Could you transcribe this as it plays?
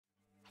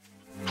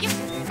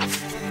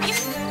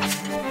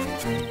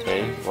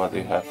What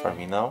do you have for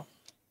me now?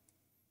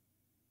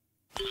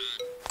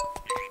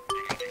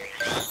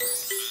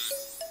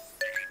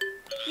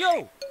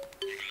 Yo!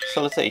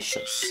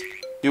 Salutations.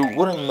 You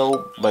wouldn't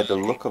know by the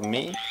look of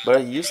me, but I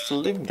used to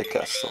live in the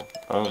castle.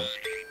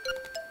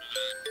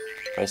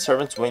 My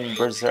servants went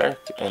berserk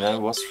and I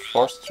was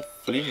forced to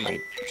flee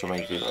to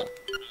my villa.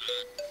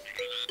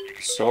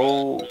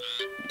 So,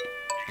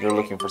 you're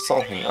looking for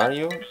something, are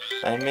you?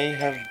 I may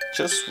have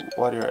just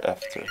what you're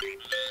after.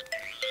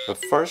 But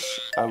first,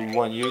 I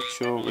want you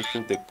to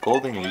retrieve the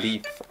golden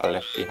leaf I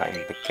left behind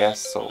the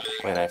castle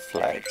when I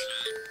fled.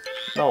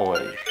 No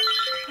way.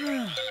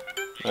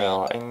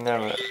 Well,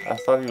 I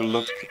thought you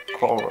looked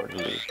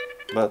cowardly.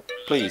 But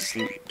please,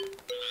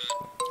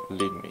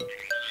 leave me.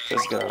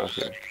 Just get out of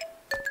here.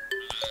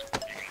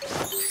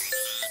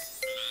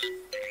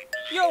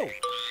 Yo!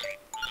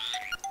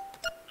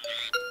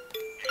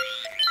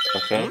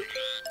 Okay?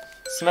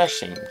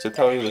 Smashing. To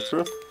tell you the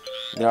truth,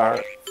 there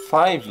are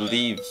 5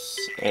 leaves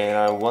and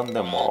I want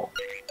them all.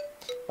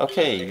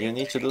 Okay, you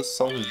need to do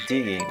some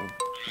digging.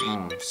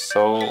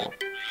 So,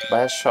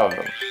 buy a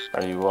shovel.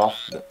 Are you off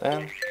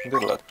then?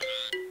 Good luck.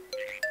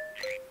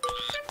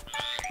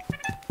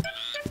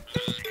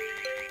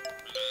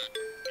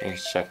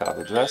 Let's check out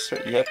the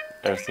dresser. Yep,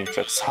 everything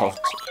checks out.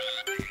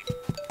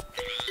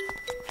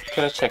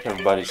 Can I check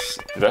everybody's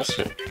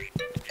dresser?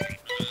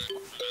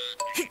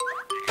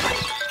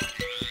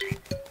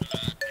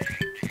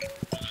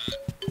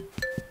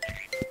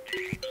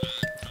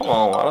 Come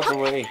on, out of the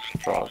way,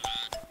 frog.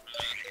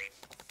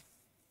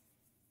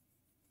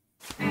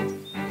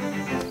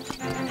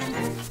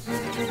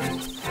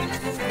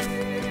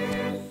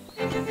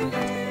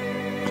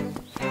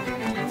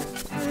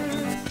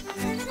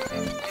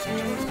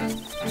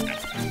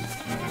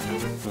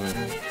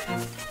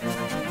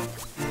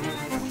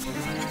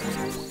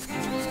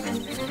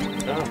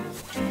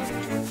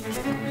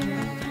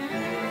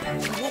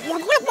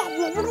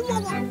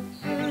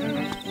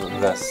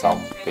 That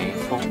sounds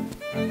painful.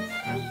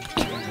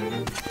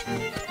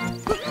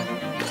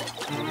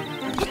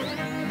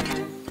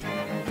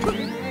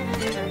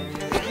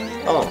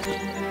 Oh,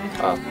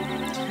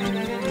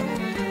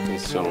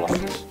 it's your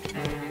locked.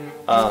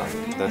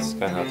 That's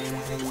kind of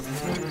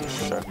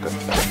shark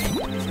attack.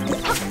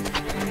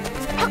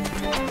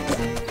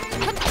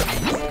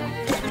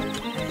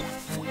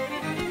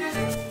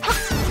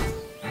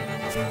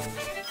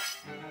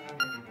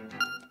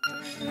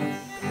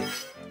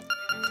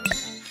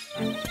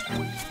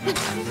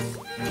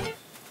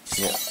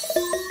 Yeah.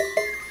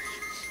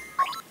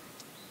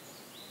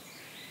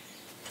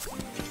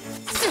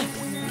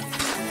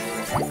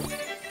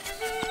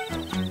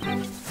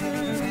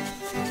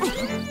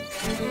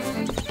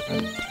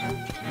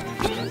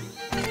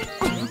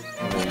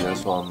 And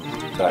there's one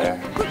there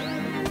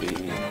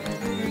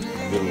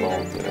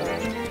below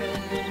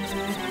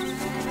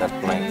that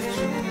plant.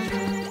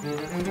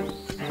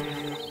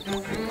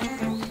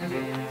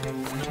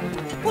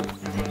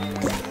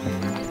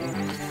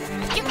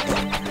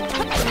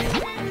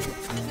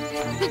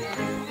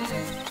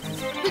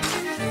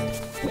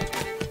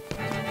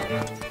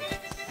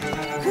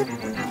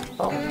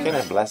 Oh, can I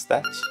blast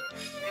that?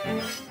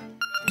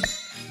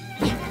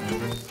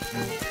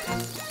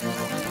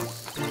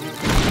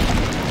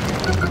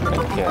 I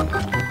can.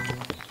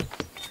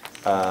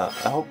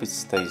 I hope it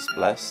stays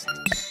blessed.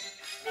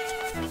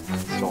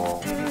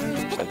 So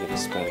I didn't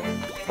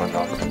spend for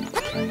nothing.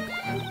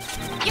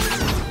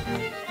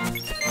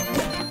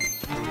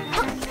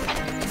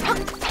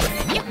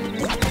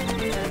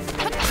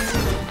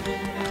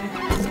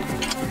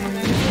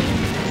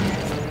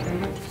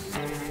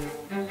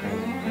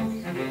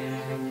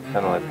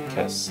 Kind of like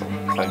castle,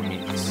 5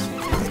 minutes.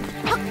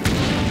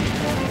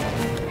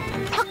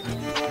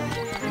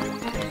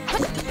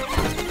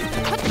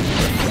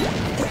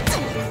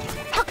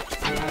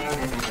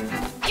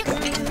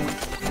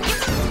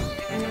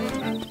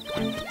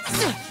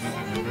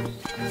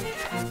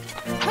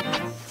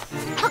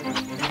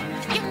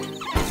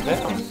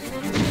 Damn.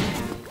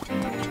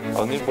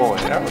 Only bow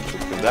and arrow to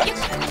do that.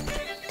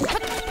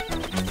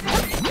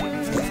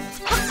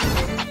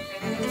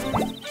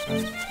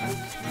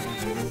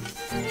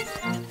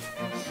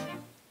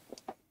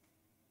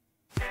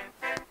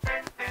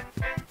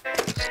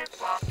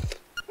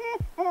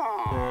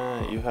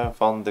 You have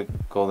found the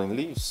golden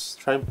leaves.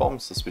 Try bomb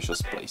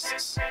suspicious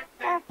places.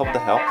 Hope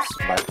that helps.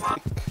 By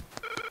click.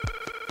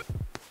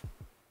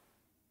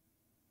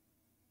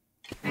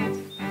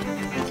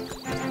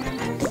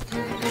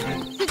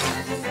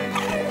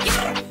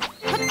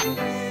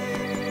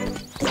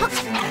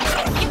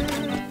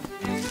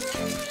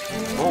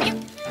 Oh.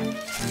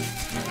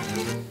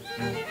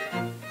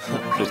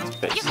 50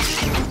 paces.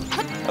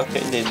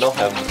 Okay, they don't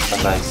have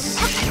a nice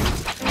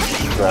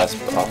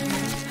grasp of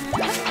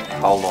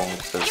how long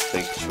it does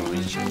take to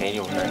reach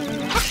anywhere.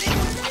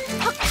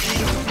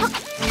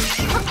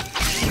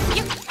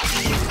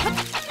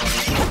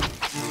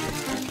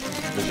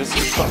 They just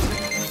keep going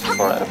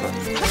forever.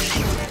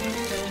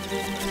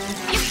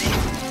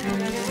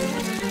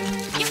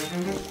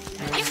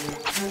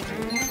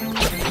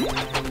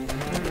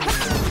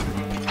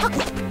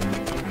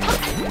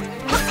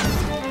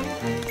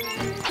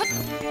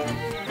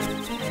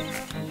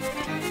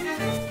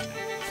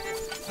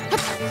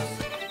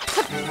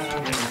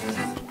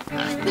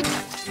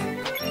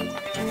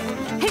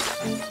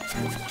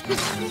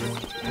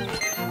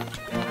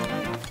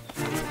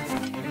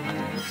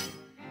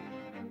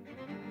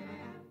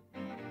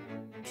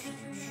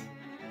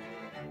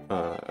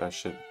 I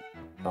should...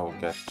 Oh,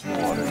 get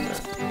water there.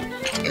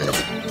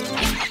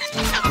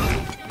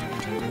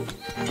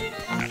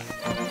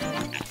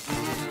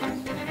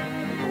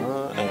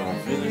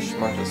 And finish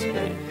Martha's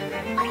Bay.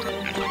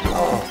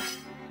 Oh,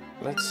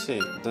 let's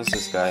see. Does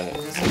this guy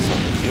say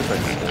something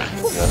different than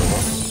the other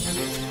one?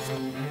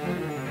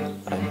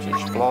 I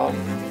change blob.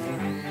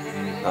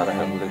 Now I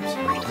have lips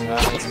for his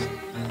eyes.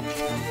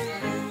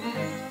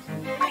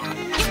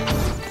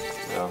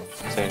 No,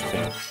 same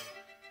thing.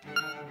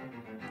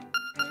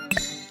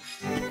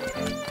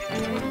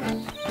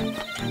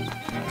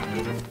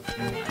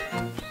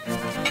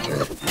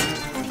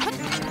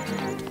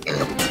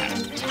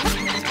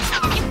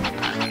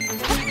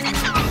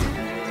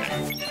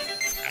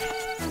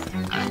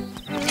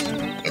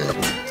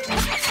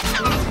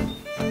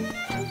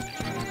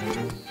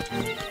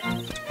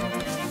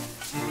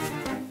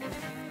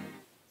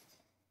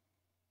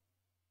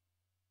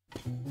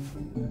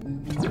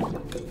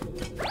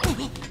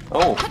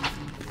 Oh,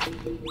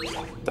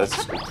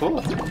 that's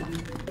cool.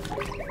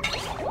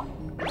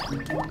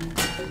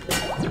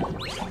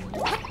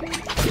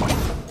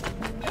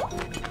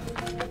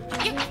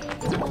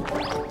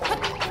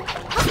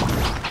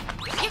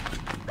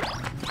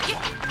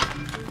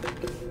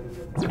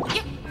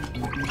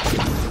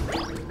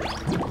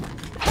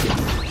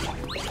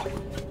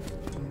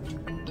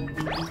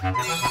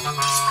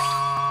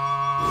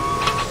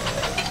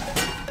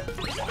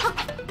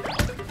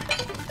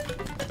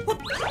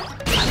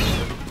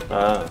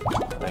 Ah,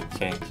 I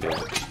can't kill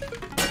it.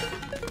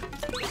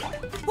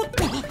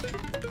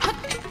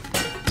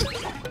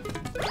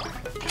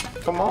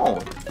 Come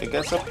on, it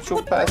gets up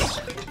too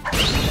fast.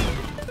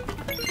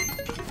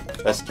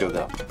 Let's kill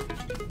them.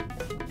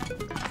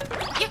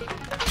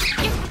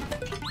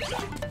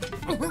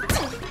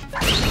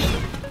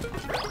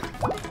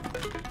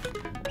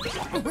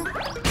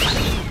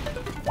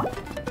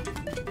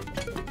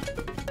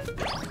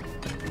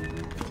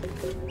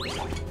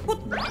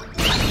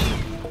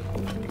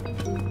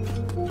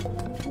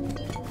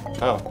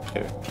 Oh,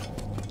 here.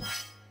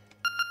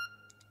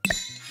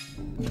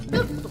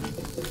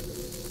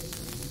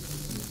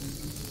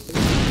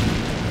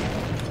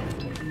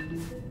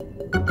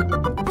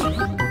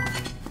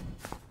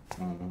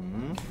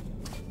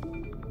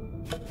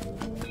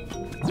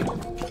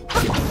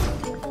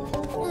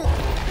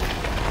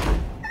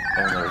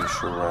 I'm not really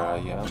sure where I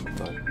am,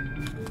 but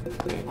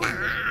okay.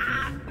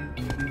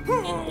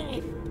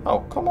 Oh,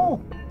 come on!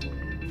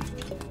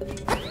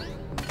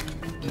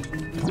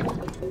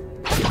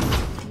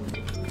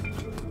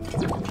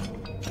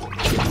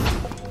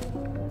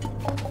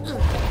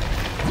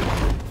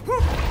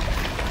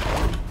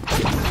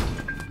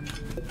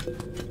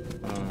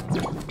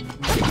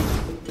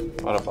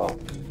 What about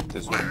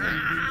this one?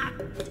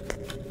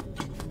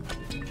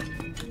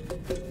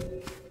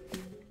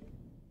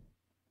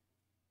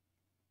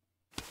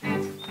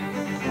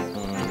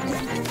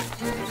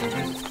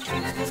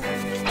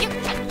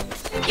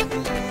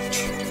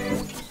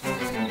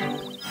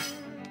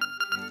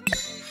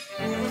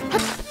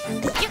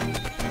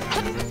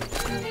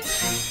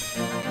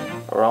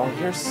 Around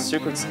here,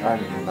 secrets are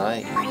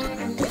nice.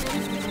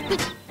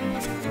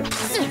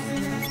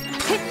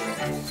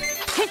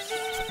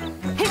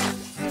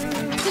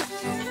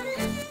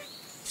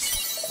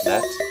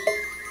 That.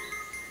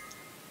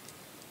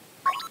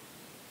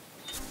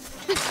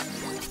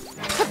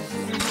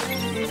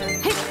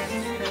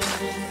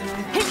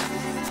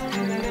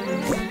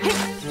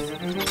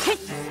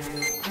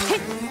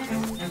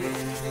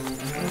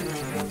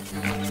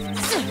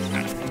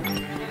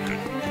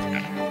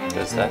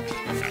 There's that.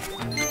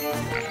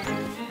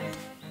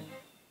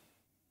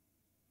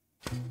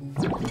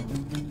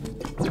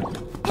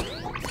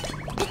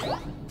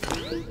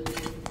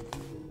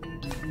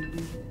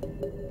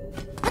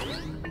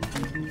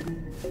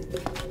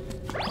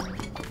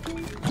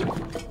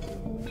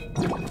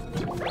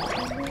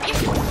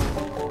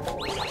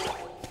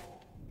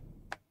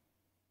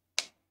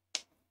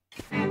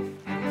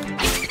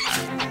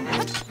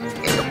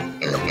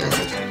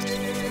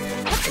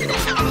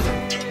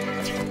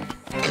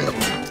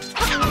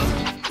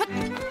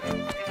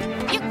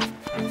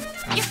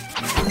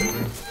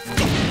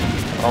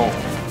 Oh.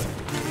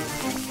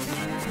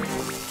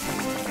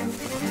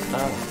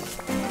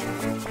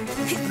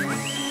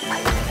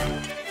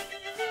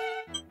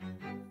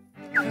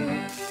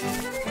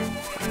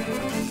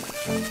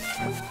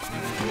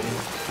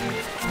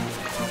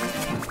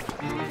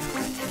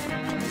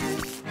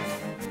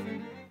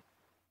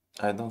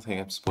 I don't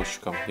think I'm supposed to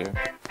come here.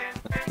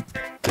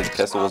 This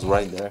castle was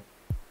right there.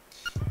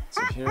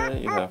 So here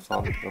you have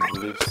found the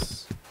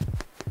beliefs.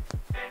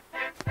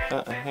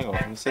 Hang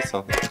on, you said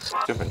something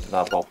different,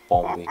 not about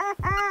bombing.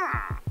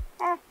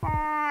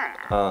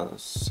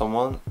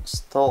 Someone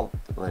stole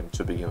them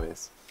to begin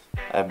with.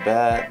 I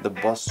bet the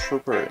boss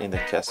trooper in the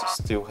castle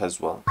still has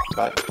one.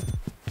 Bye.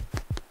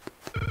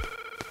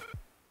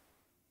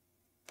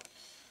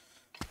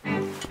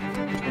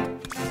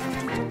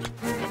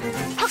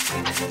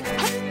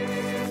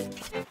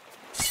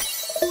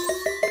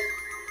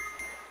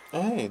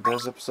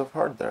 there's a piece of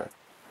heart there.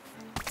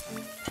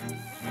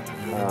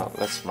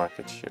 Let's mark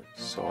it here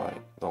so I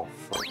don't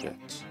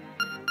forget.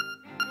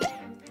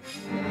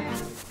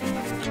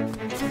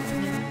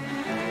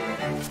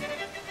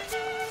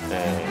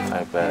 And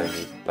I bet I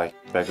need like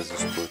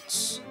Pegasus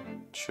boots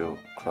to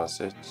cross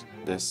it.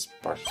 This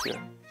part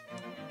here.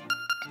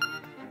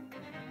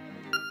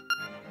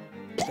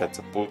 That's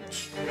a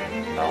boot.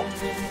 No.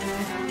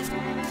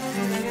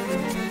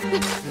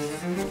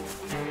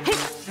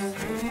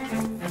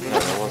 Yeah,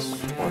 there was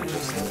one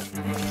just there.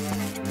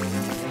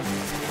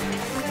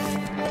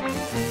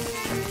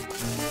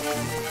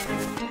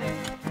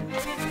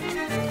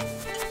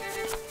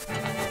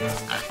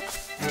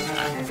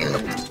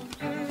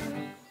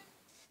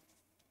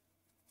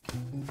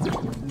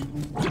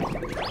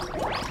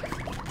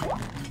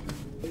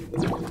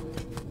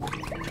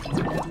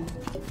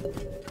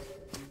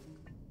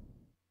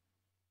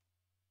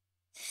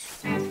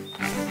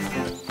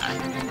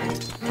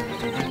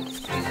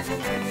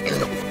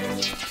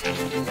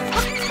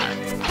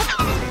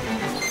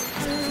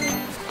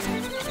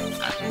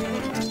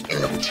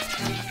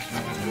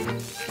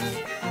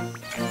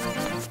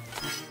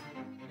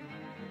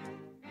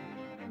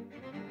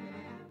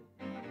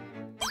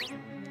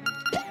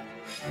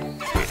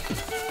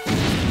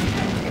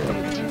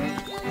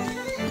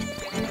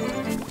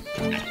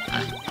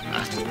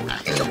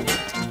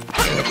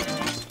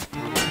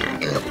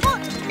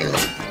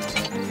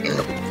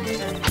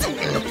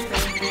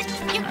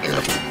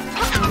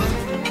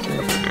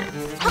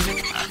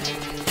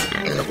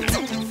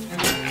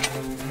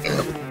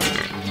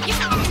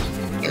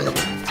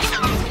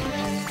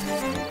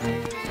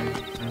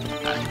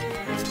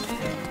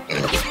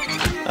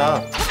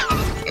 Ah.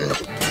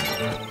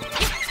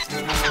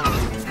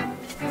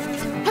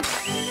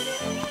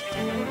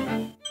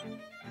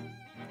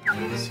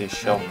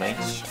 Seashell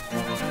Mansion.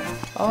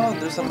 Oh,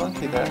 there's a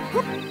monkey there.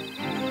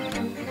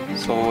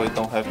 So I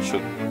don't have to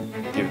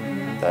give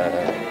the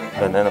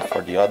banana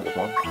for the other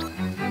one.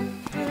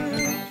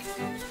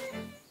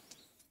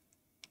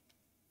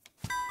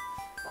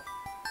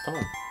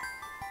 Oh.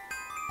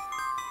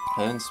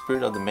 I am the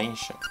spirit of the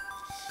mansion.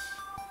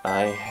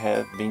 I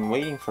have been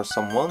waiting for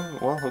one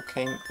who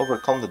can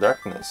overcome the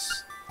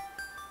darkness.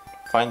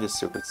 Find the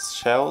secret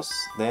shells,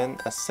 then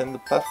ascend the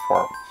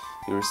platform.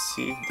 You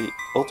receive the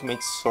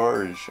ultimate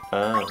surge.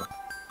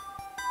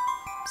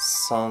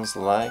 Sounds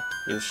like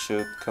you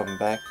should come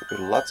back with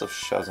lots of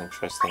shells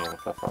interesting on the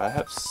platform. I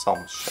have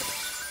some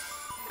shells.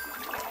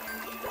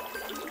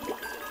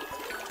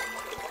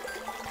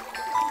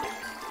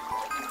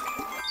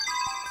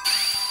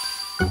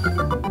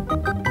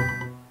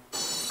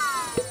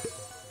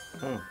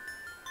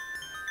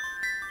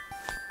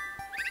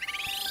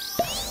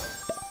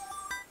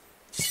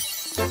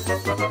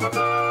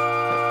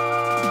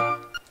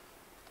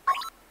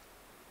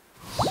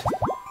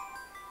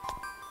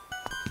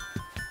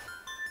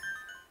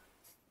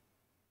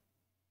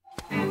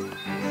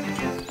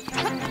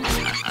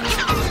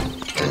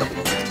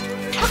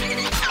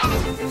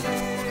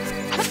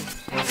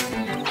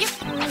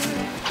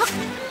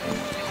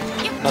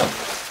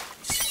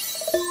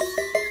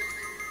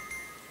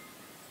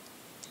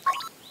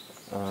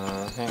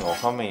 Hang on,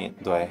 how many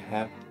do I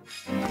have?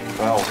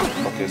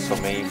 12. Okay, so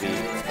maybe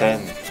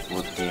 10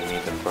 would give me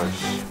the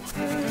first.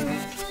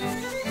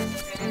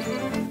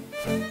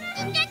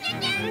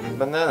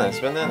 Bananas,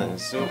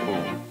 bananas. Ooh.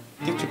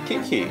 Give to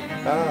Kiki.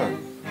 Ah,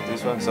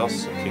 this one's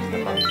also Kick the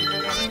monkey.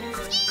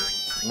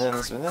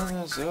 Bananas,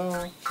 bananas.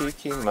 Oh,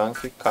 Kiki,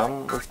 monkey,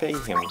 come repay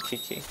him,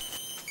 Kiki.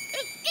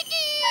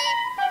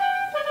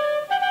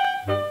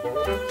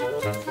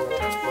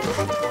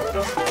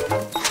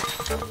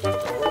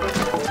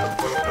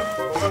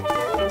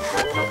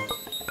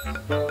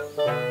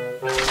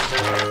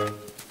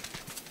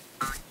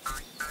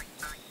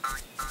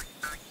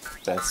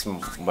 That's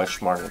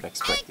much more than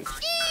expected.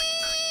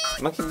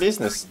 Monkey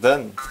business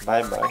done.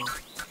 Bye bye.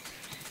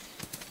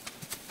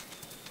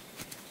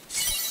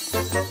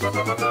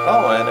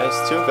 Oh, and I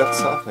still got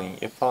something.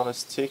 You found a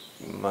stick,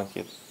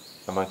 monkey.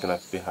 A monkey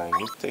left behind.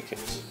 You take it.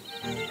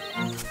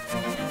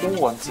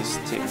 Who wants a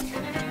stick?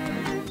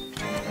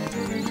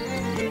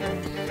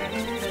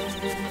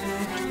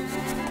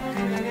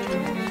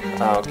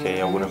 Ah,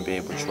 okay. I wouldn't be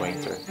able to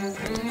enter.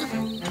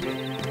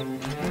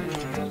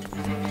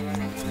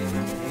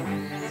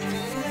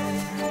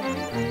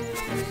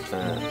 I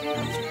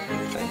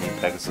need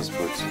Pegasus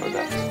boots for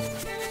that.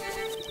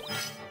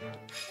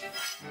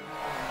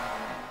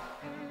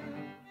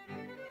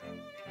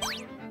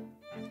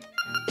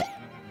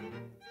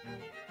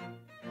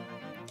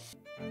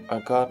 I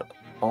got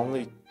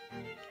only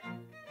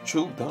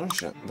 2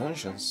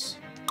 dungeons.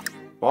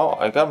 Wow,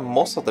 I got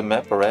most of the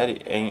map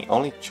already and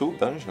only 2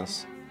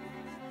 dungeons.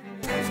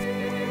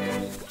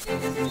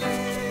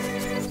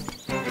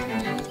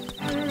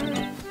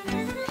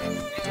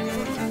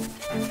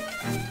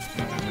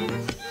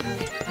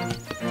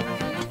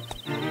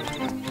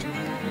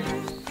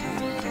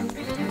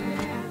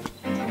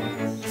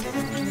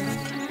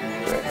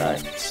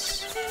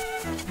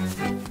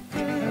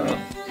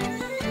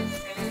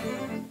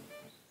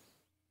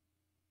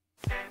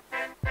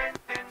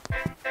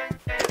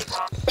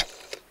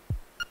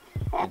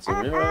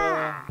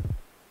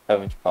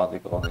 Haven't found the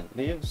golden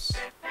leaves?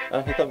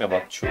 He told me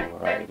about 2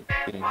 already,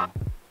 didn't he?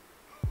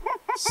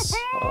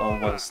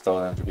 Someone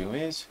stole and to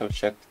with. He'll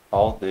check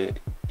all the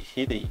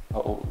hidden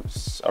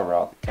holes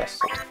around the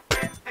castle.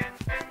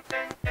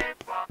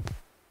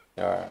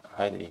 There are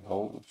hiding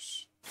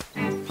holes.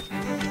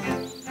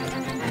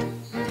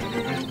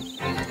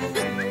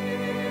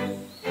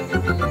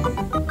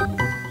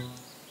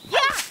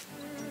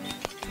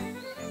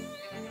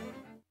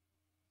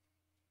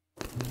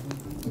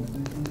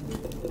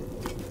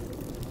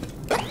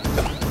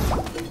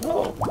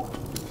 Oh.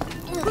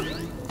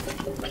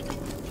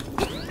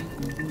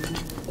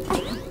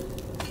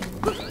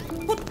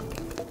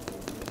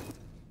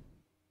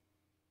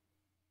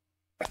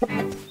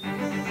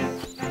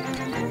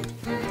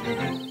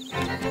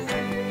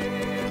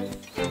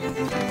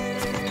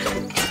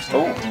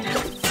 Oh.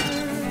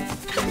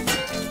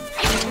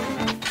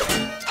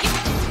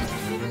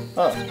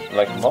 Ah,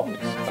 like mummies.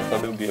 I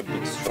thought they would be a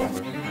bit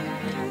stronger.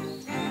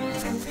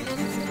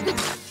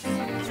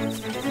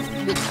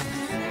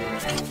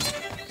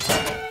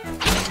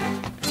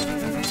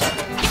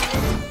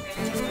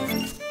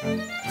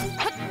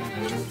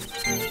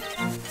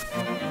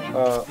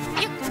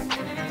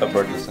 The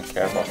bird doesn't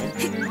care about me.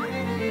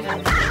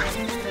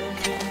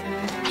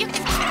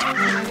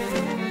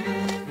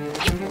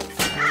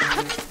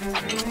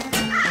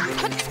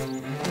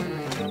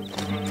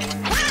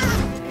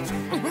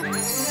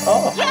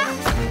 Oh!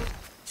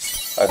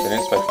 I didn't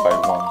expect to find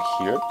one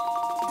here,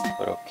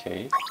 but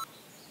okay.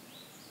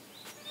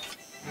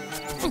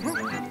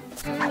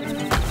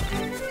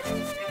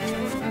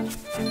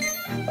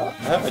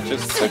 I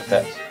just took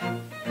that.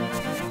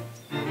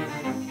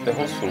 The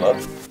hole's full up.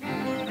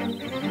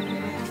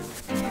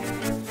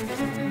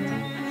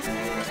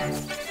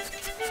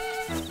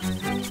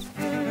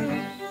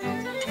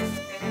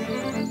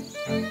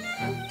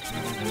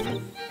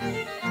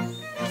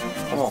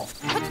 Oh.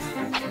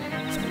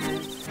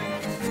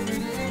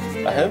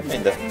 I haven't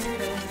made that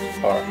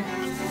far.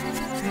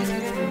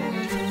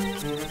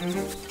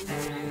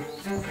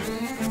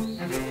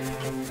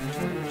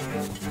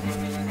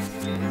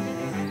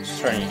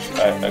 Strange.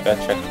 I gotta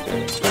check the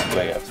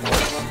replay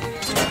afterwards.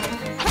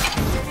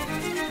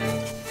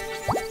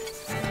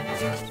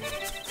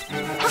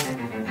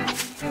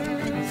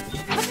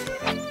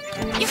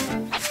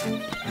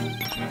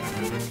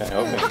 Can I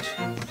open it?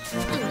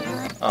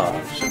 Ah, I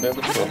should be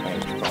able to open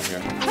it from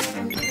here.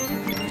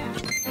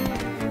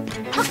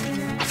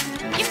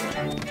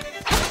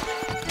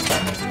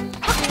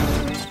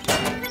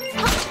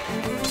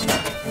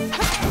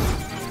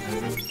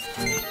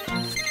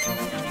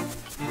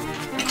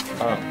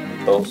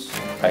 Those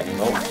hiding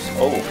holes.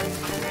 Oh.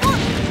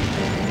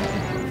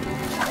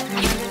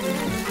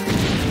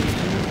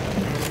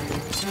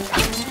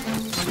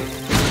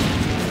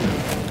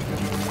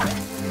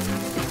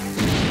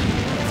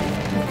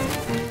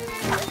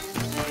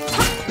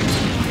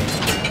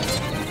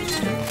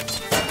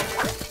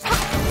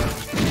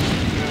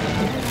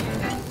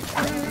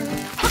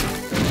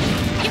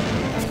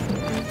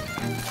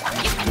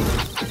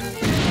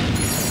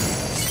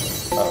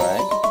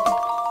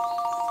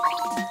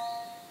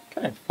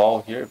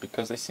 Fall here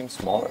because they seem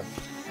smaller.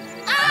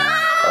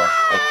 Oh,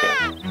 I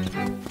can't.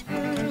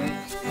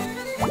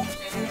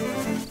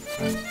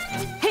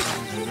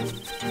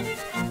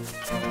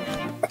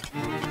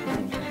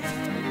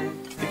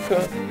 It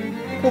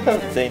could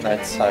have a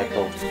day-night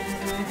cycle.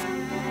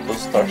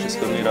 Those torches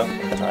could lit up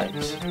at night.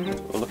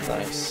 It will look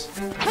nice.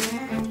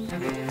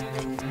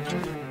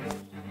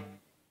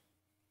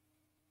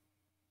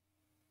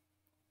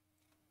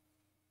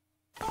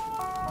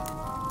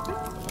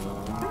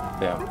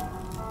 Damn.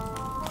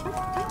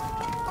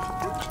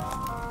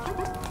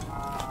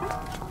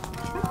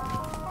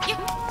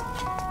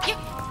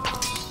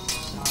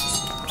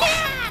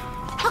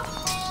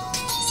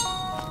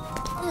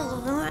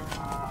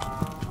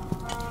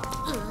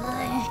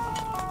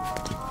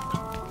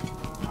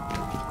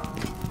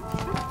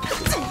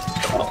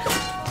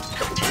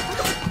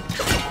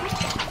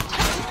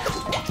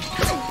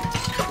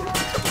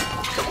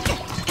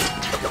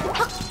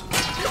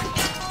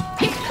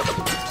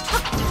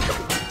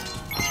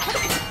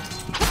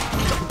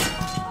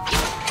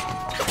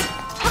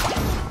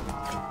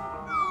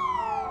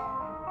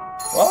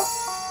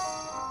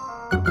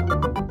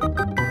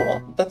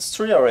 That's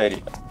 3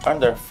 already. Aren't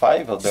there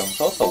 5 of them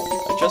total?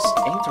 I just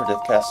entered the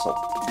castle.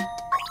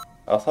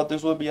 I thought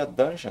this would be a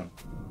dungeon.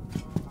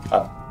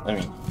 I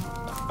mean,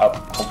 a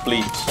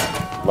complete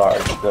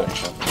large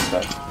dungeon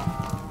instead.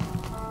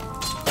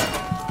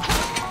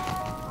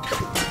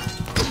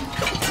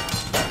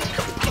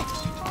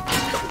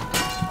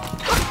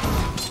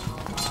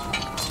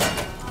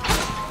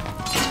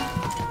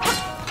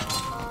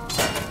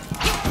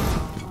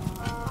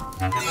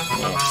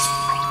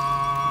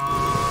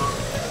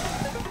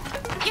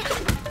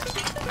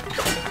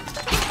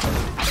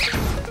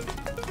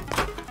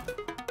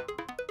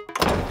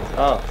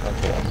 Oh,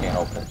 okay, I can't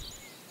open.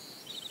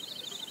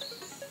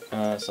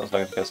 Sounds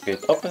like the castle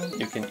gate open.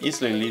 You can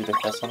easily leave the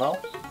castle now.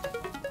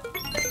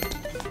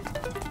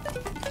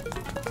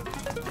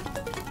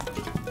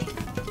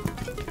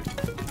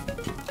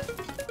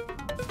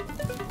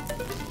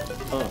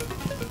 Oh.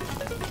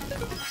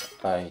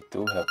 I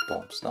do have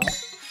bombs now.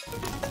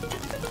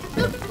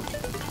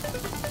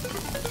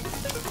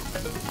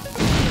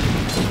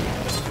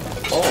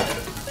 Oh!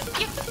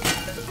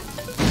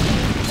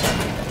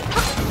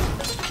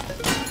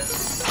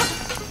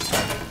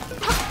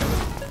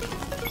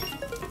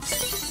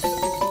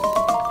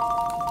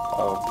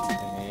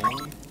 Okay.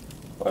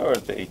 Why were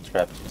they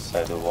trapped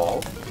inside the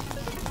wall?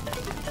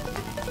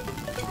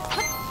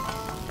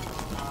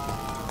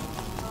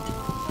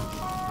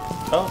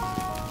 Oh,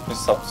 it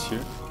stops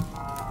here.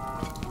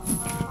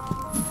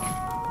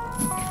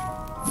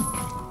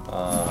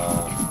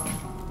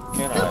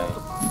 Can I?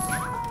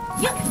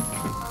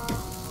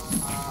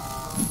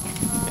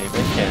 Maybe I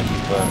can,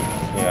 but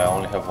yeah, I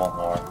only have one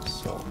more,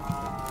 so.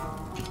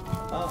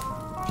 Oh,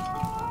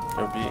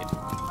 there'll be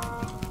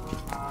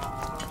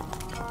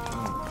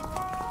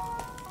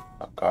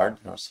a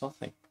garden or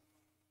something.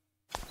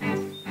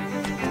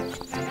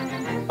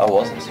 I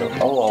was on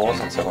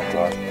second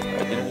floor. I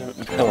didn't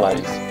even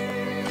realize.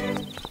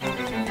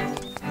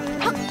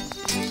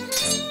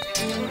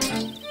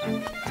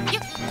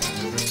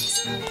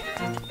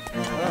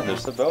 Oh,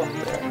 there's a bell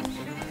there.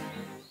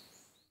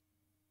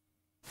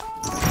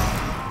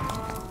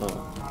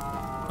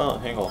 Oh,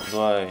 hang on.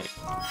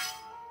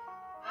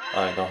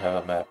 I don't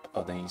have a map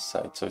of the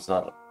inside, so it's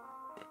not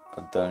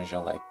a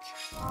dungeon like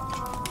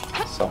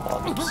some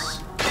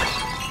others.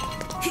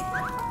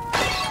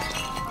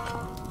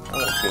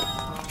 Oh, good.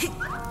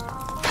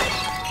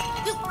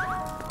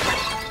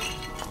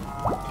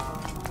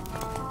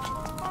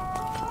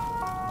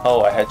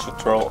 Oh, I had to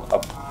throw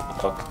up.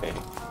 Okay.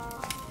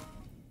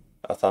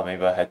 I thought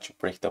maybe I had to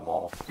break them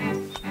off.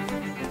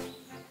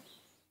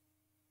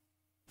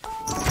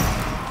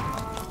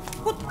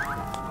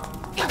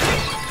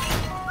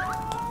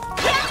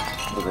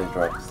 Do they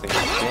drop things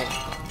again?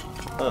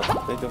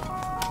 Oh, they do.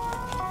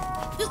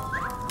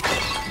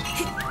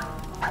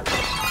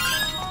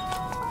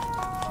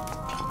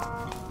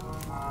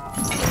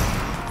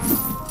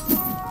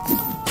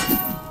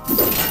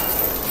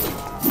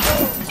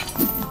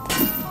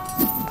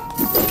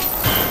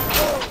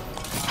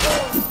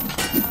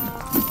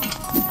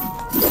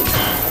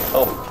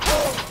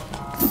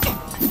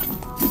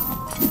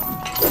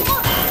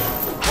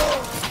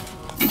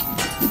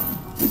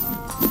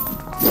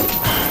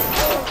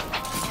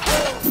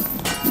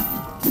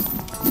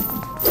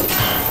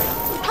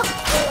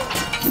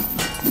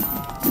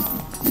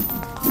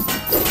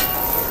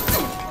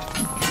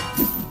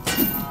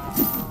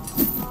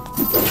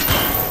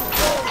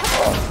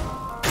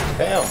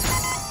 Damn!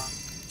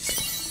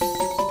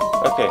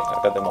 Okay, I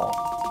got them all.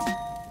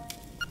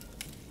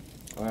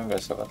 Well,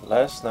 guys, I got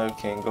last. Now you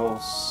can go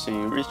see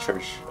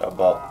Richard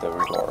about the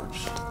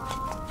rewards.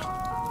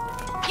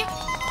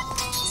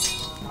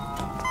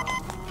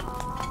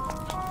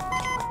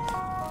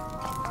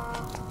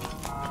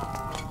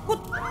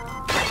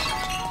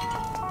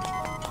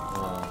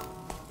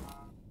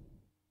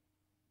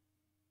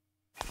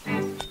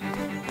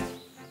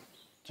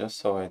 Just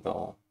so I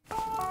don't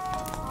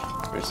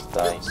risk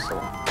dying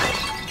so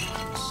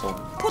soon.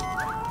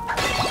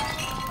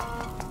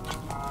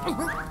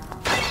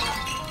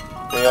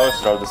 They always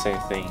draw the same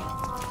thing.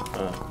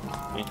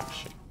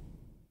 Interesting.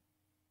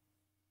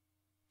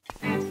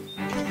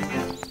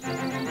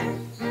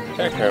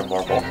 Can I carry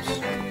more bombs?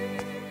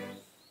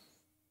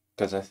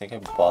 Because I think I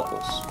bought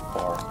those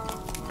for...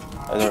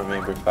 I don't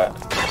remember if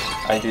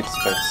I did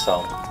spend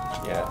some,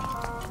 yeah.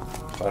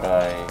 But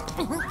I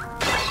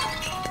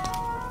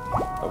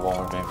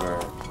won't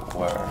remember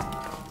where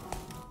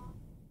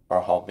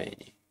or how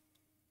many.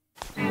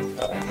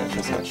 Let's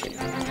just continue.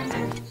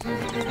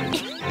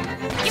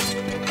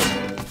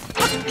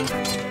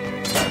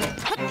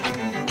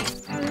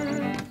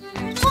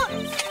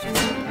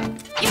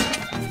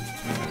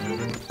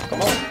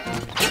 Come on.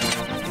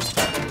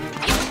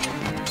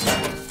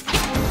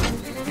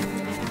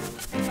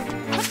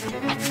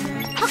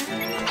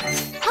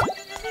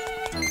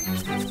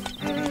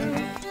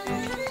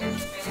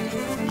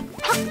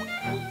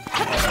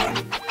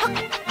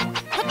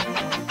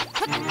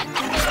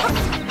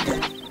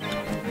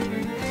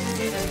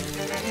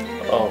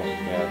 Oh,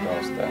 yeah, that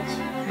was that.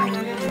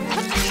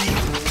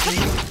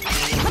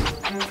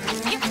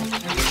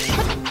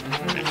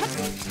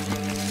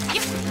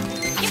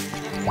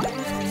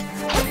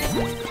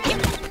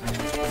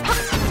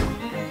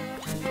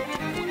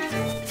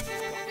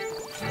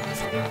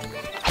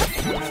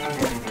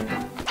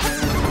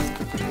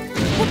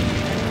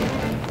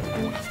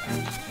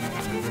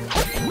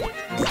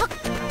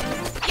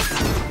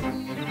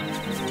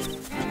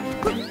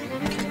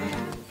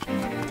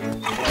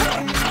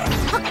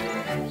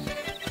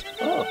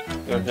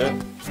 Okay.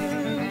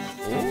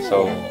 So,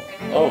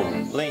 oh,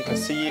 Link, I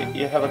see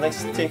you have a nice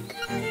stick.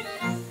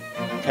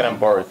 Can I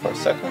borrow it for a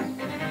second?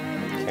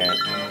 Can.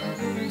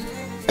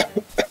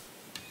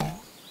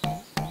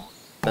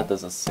 That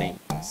doesn't seem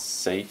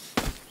safe.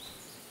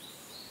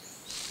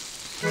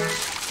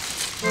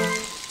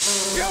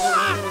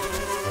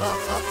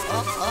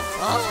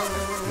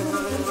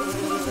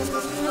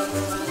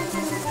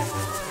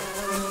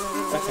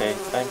 Okay,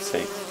 I'm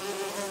safe.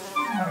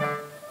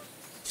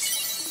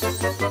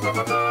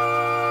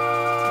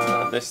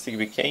 The stick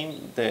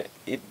became the...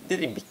 It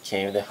didn't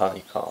became the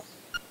honeycomb.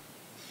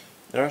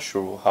 Not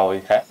sure how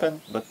it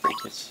happened, but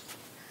take it.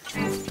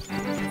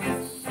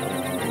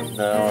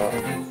 Now,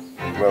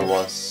 where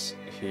was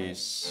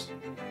his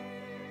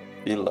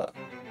villa?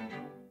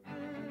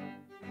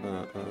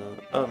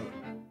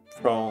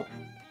 From...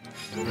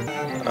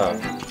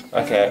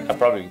 okay, I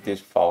probably did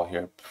fall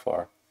here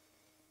before.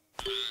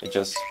 It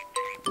just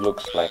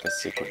looks like a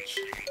secret.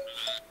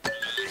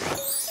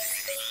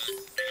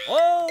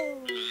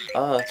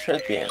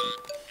 Treadpan.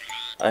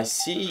 I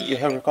see you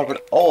have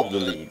recovered all of the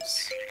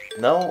leaves.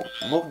 Now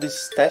move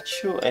this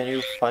statue and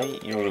you'll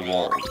find your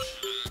reward.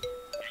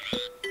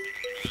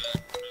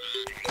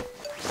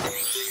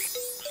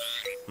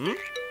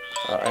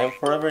 I am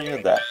forever in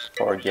your debt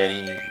for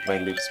getting my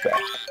leaves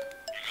back.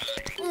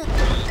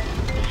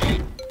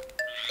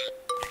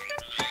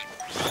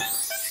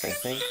 Same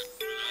thing.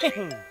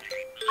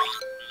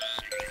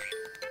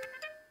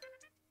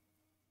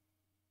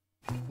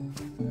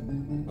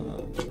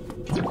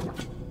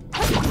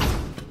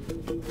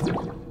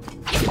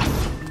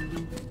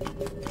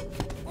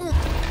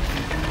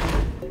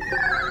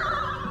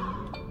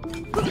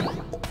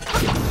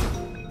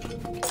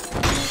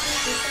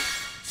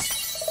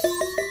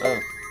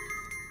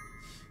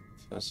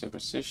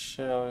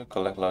 Superstition,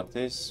 collect a lot of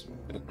this.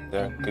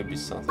 There could be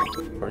something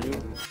for you.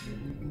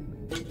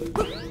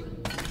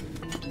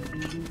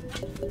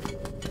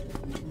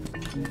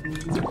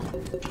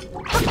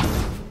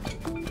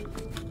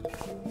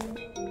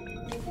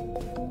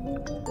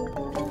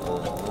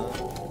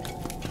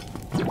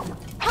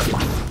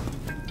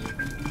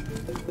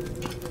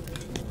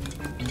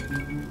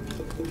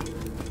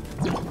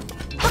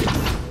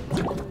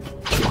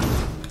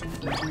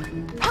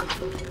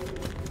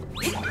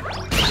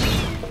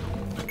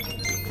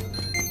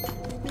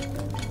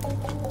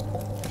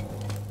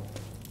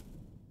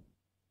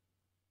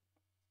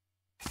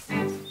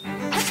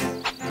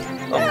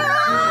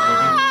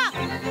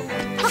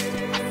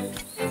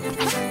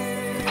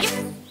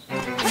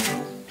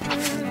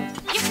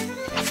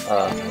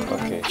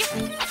 Okay.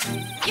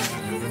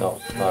 No,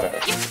 not it.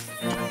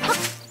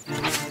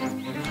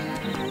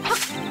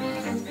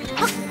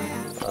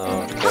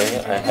 Okay,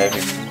 I'm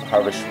having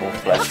Harvest Moon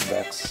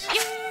flashbacks.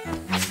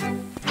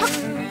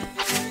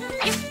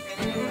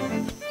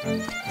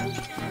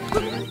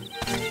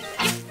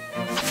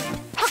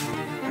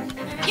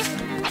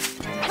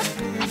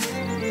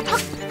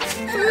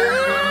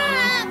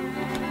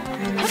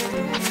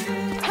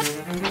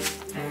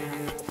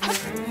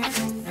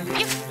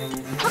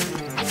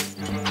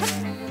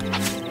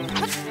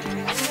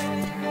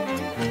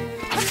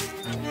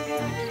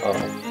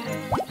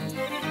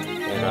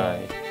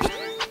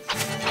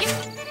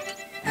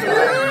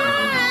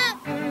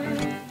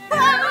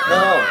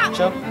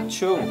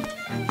 Two.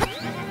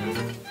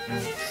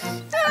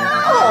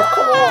 Oh,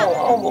 come on,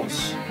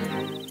 almost.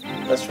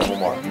 Let's try one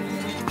more.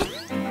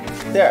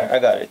 There, I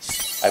got it.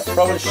 I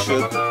probably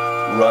should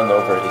run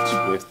over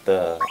it with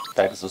the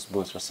Pegasus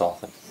boots or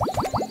something.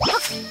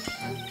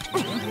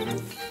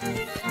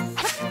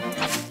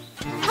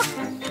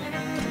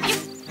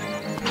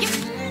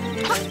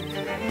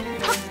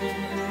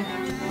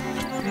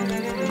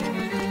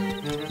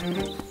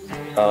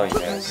 Oh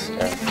yes,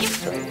 everything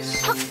turns.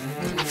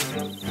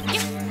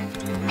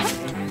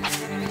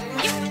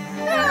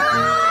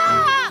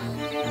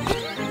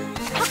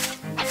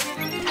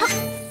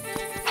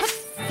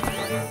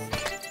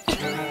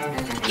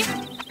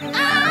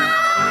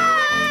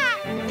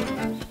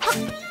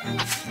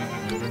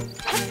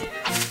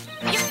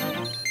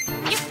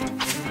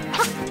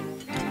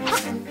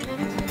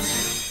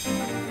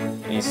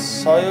 In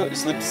soil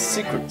sleep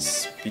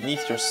secrets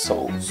beneath your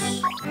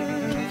soles.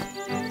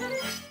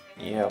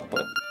 Yeah,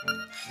 but...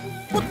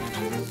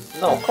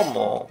 No, come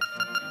on.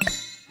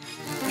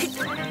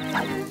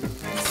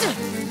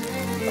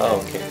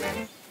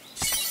 Okay.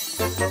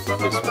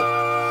 This one.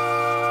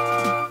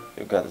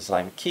 You got the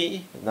slime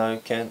key. Now you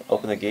can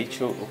open the gate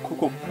to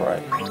Cuckoo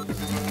Pride.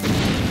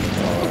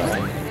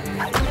 Alright.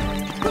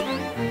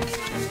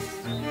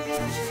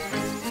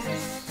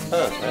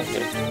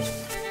 Okay.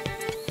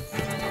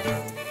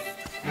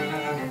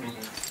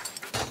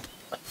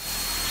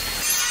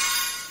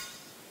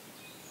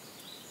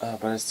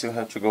 But I still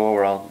have to go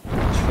around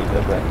through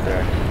the back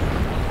there.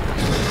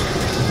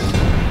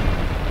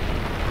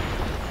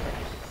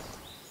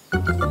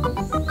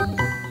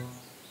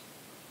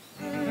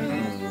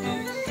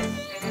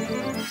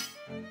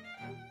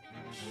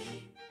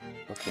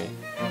 Okay,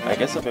 I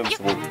guess I'll be able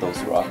to move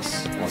those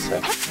rocks once I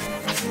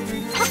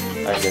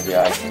get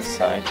the item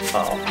inside.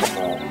 Oh, come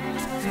on.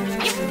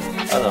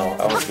 I know,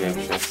 I won't be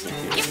able to exit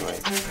here anyway.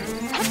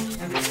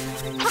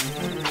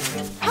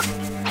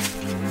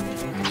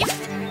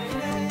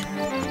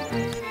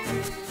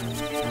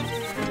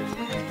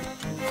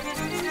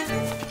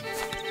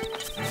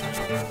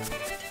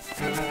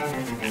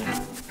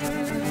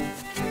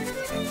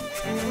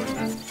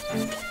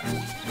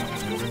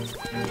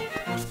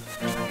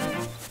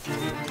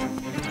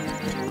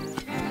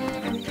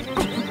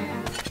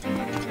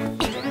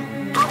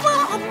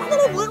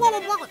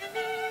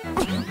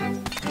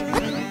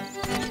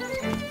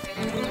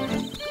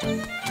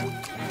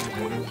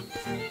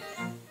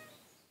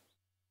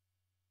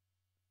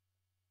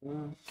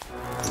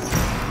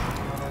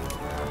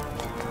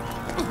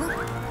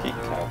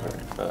 cavern.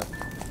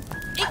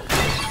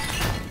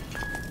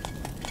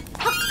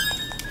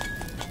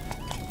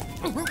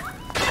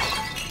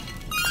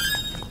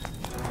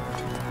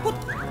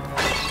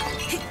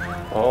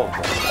 Oh,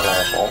 that's a lot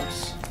of bombs.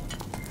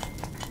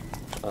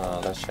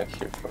 Let's check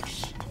here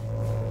first.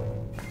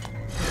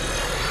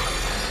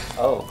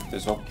 Oh,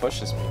 this one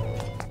pushes me.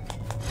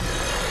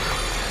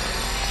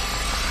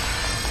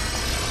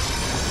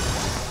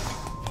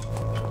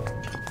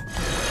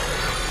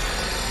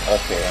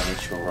 Okay, I need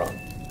to run.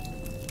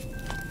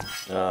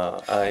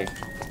 I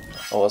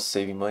was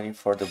saving money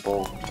for the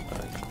bow.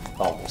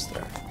 Almost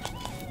there.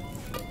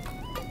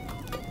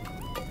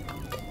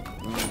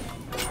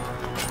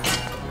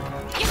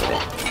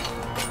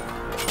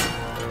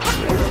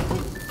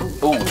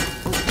 Oh!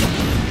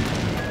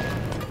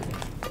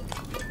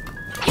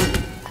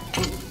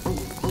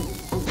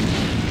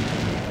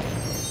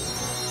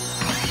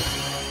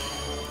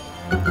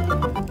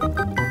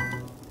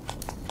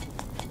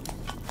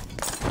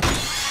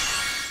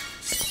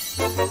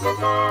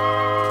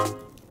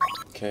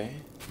 Okay.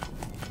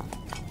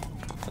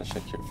 Let's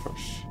check here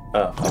first.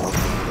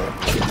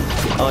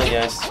 Oh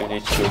yes, you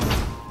need to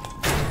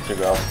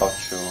figure out how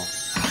to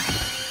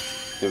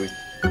do it.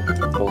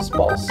 Those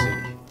bossy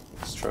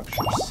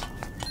structures.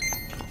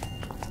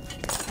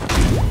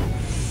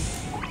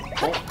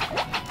 Oh.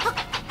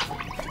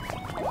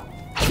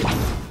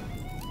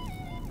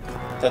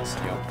 That's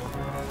new.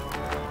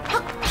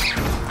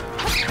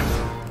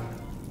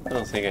 I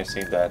don't think I've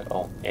seen that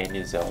on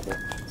any Zelda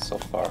so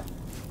far.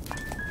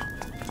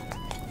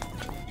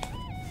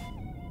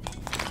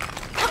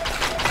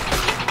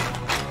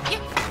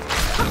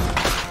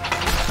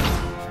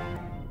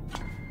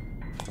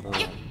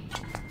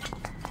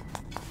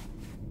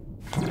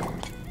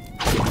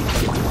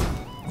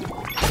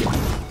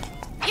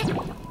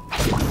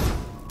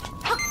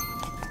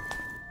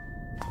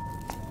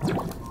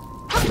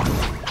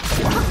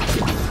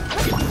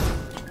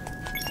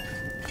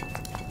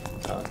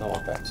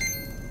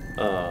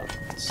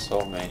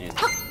 So many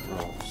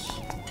rooms.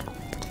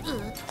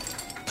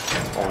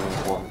 Only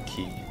one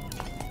key.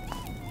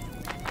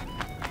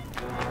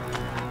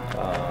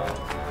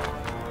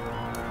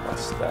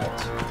 What's that?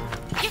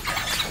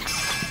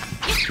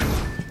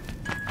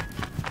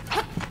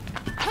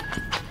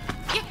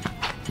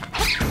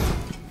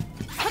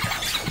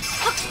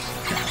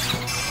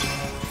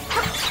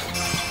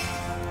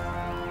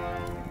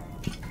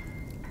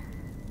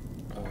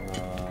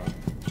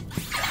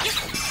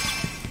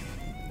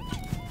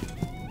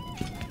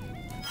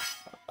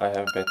 I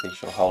haven't paid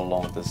attention how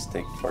long does it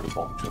take for the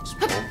bomb to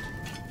explode.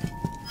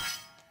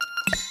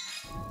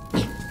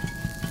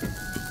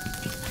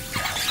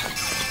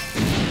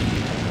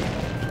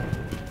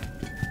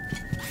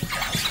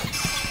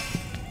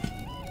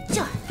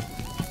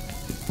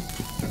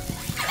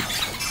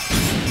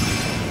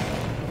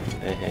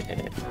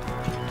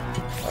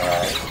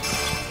 Alright.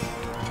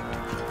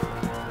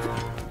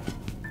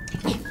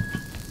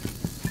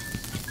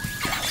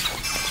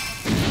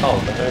 Oh,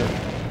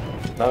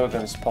 now we're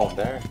gonna spawn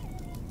there.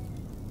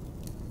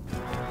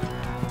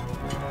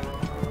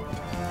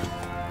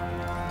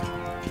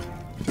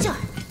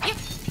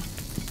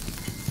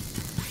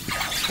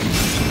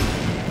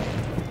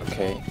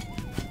 Okay.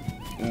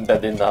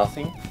 That did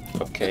nothing.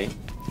 Okay.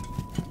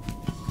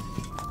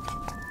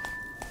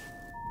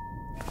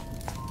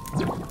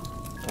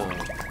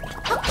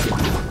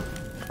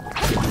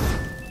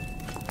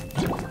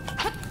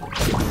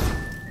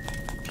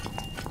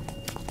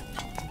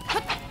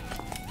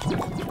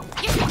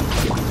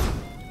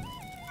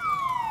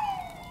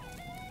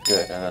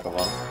 Good, another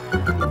one.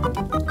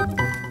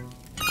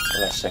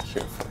 Let's check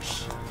here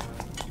first.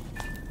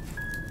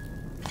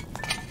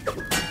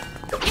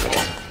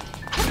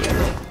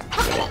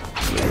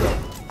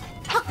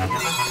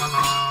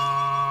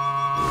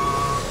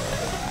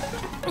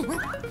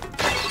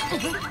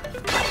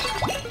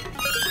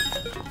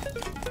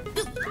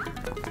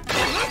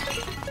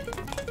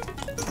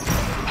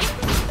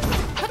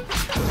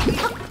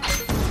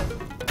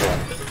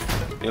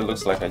 It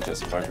looks like I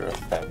just murdered a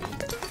family.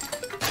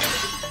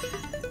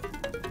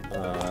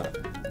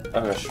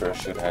 I'm not sure I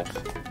should have.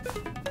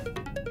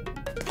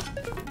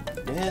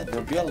 Yeah,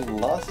 there'll be a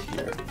lot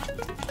here.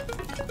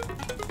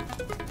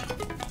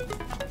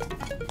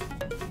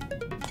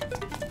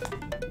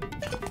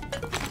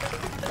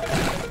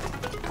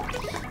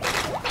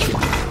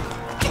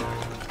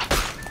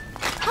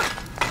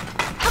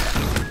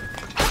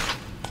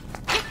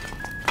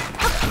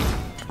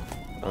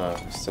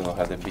 Still don't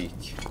have the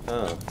beak.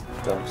 Oh,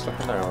 that looks like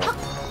an arrow.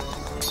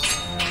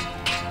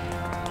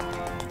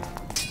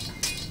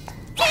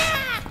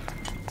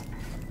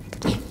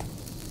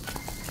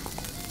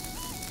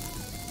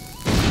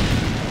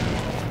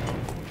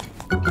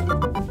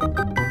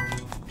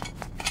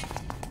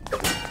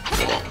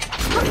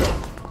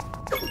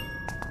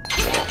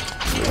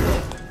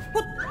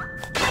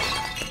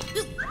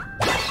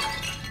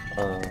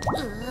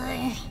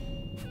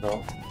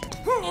 No.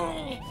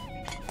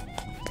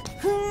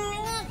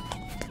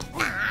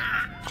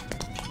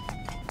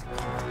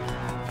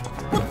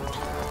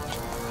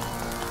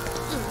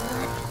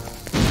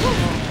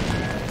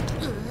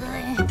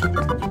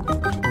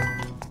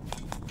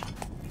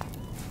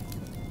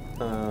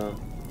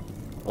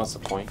 What's the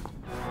point?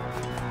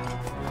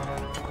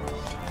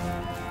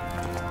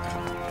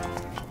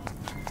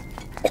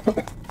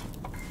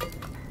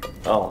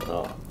 Oh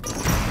no.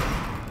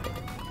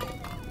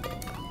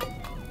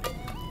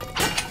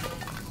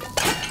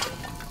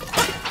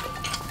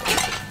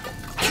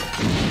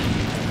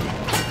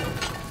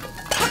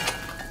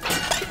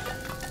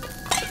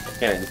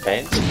 Can I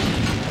defend?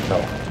 No.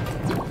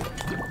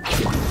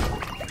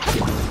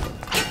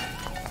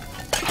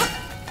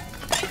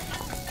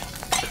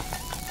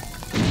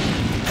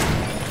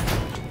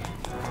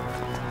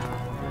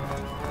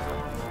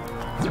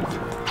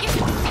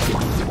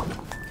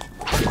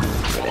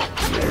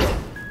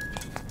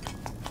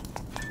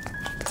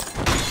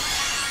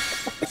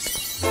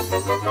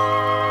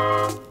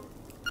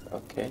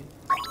 Okay.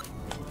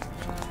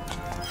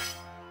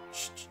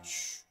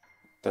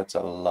 That's a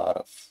lot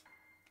of...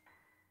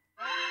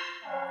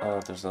 Oh,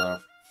 there's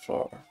another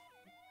floor.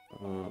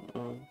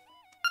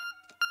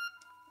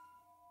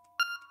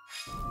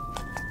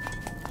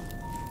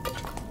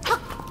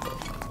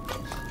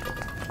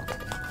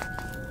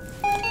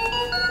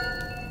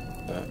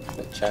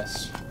 The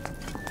chest.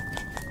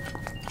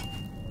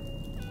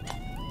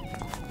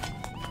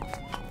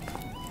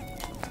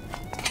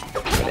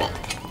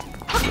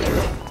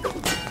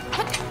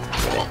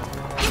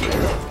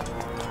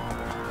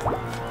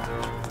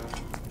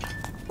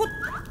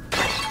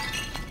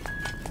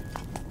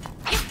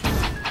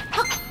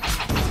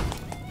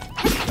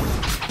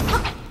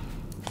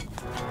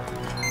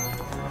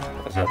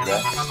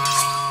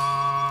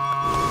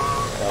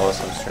 That was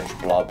some strange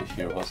blob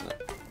here, wasn't it?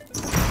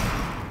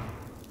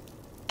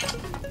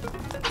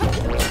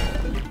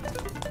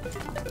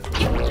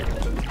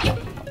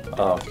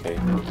 Oh, okay,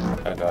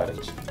 I got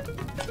it.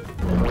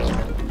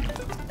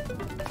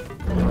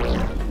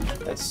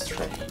 That's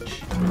strange.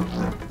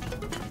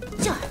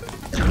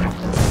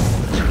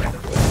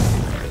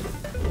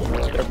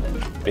 They're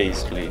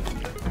basically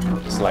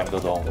slime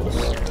dodongos.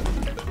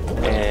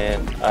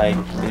 And I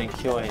didn't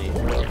kill any.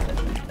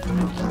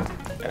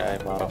 And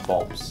I'm out of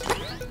bombs.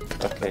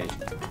 Okay.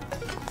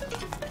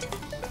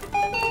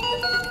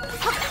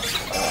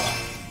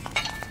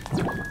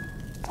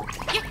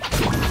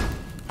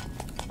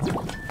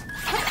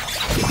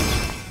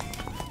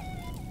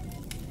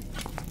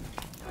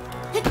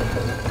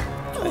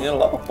 I need a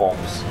lot of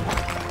bombs.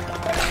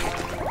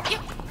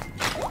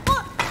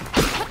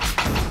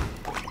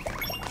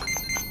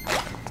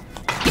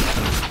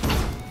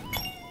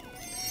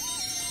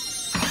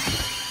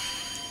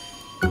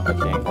 I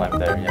can't climb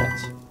there yet.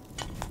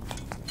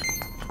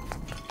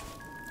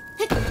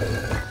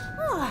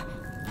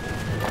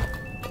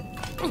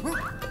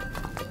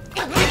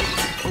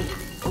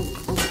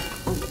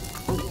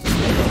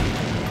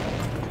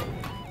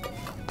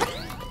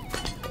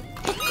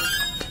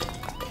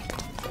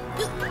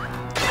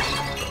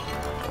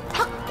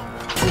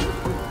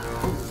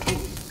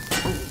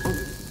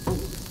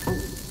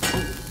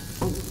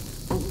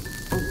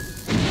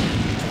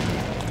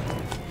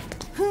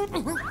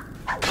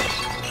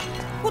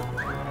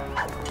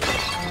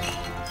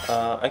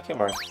 I can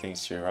mark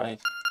things here, right?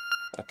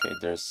 Okay,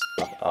 there's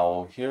an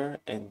owl here,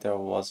 and there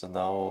was an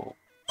owl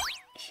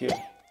here.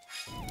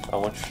 I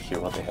want to hear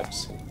what they have to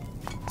say.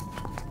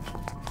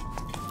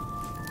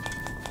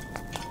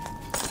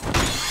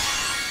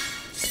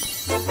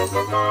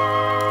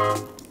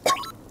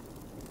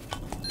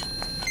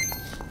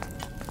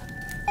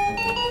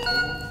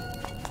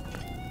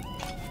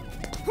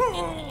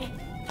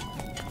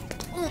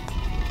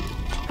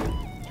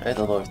 I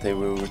don't know if they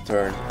will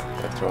return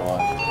after a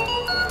while.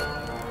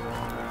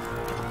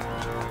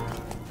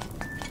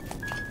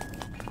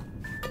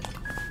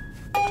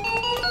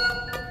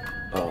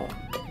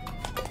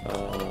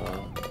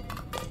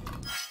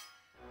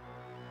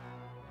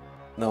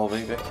 No,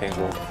 maybe I can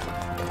go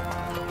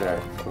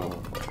there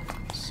through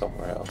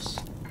somewhere else.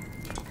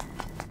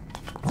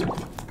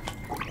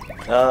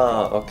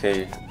 Ah,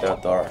 okay, the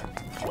door.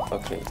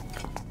 Okay,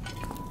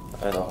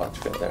 I know how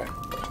to get there.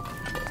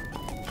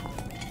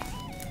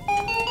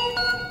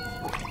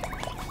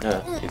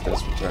 Yeah, it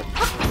does return.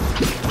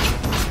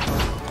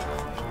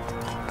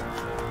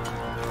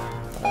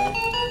 Alright,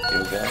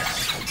 you guys.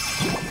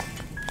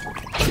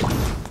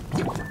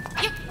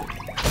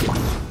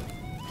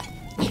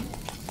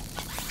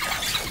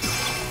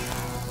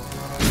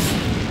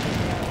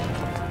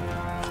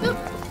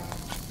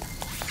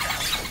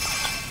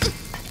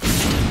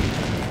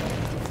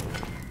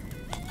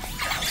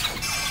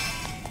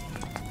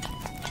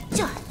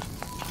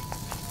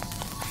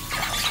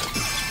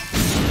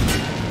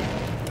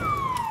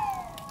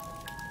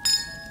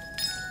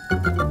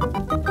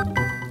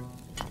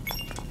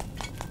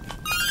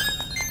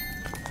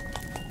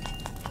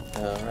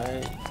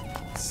 Alright,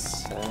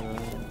 7.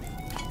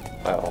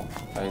 Well,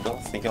 I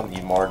don't think I'll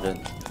need more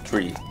than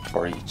 3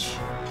 for each.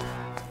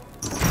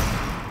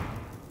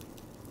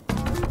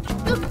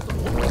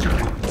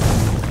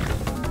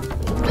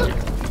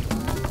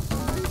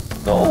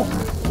 No!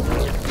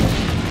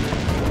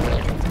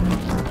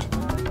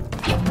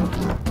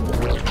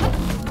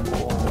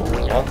 Oh.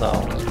 No.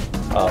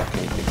 Oh,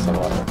 okay, take some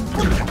water.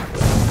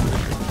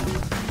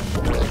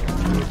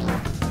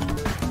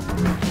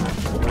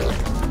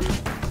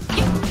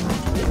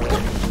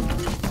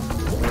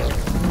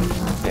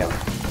 Damn.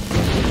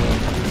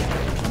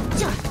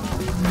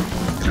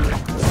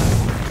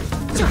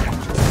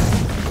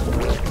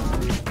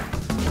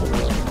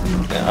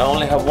 Yeah, I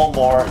only have one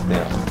more.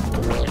 Damn.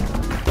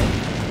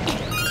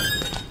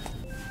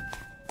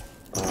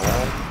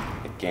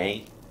 Alright,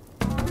 again.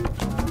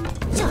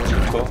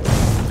 Cool.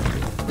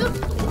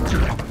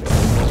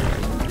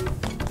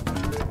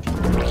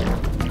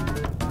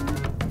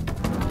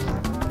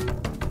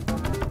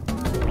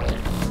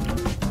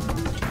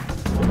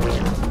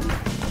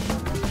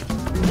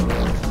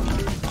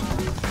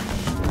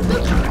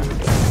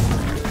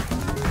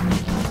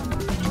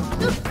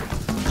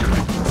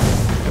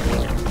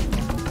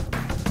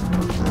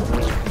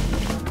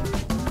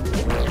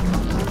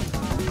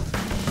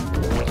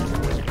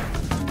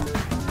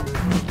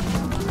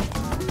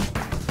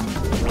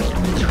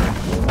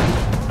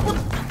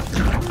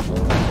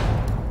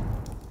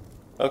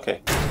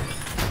 Okay.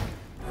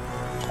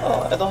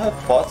 Oh, I don't have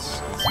pots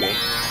in this game.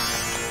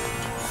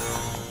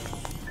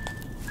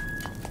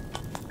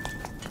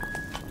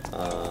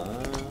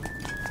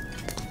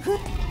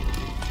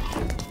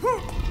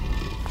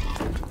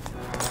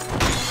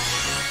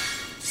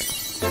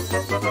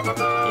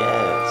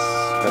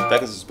 Yes, the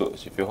Pegasus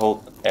boost. If you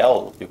hold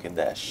L, you can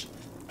dash.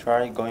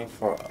 Try going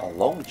for a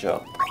long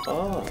jump.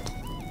 Oh.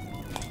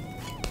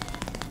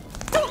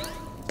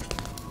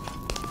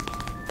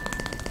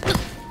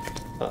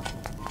 Huh.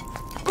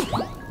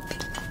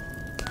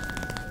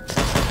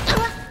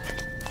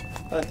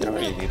 I didn't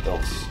really need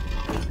those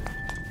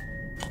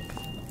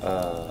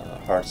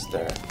hearts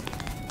there.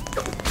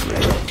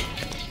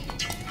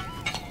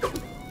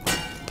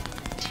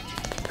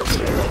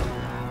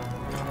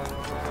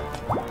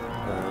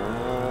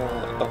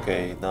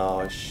 Okay, now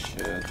I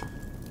should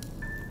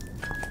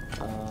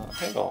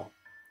hang on.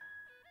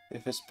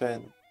 If I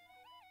spend,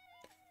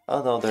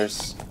 oh no,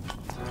 there's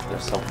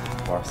some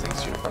more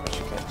things here I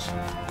should catch.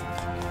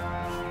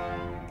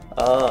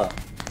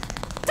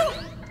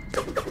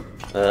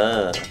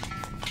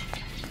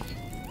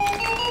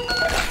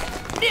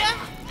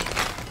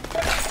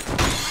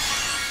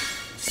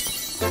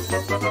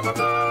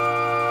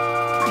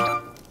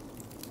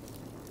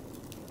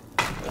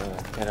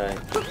 Can I?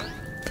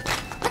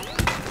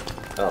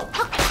 Oh.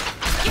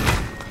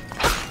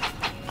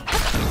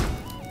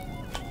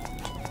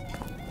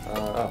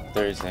 Oh,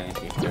 there isn't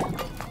anything here.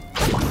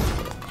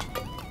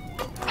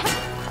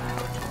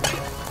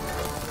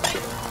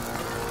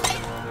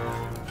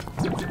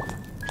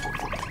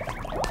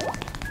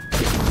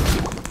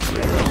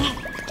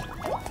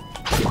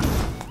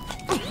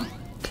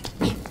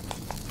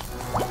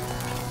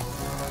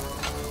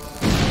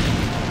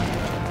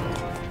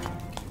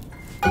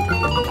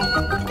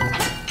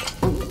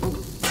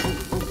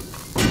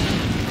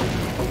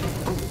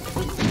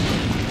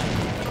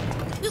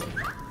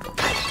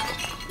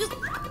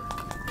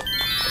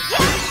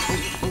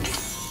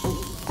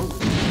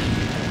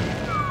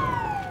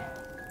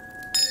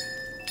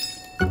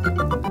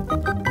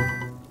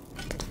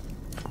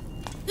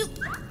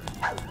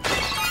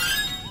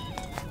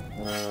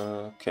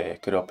 Okay, I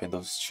could open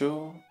those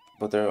two,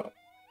 but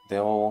they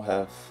all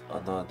have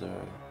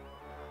another.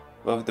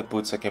 Well, with the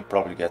boots I can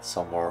probably get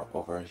some more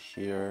over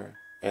here,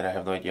 and I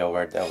have no idea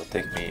where that will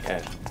take me.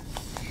 And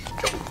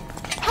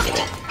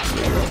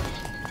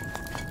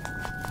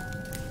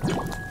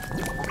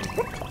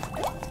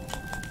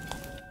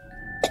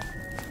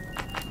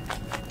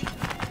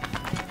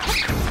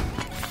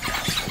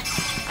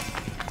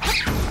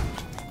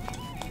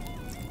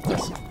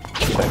let's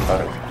check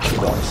out the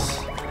doors.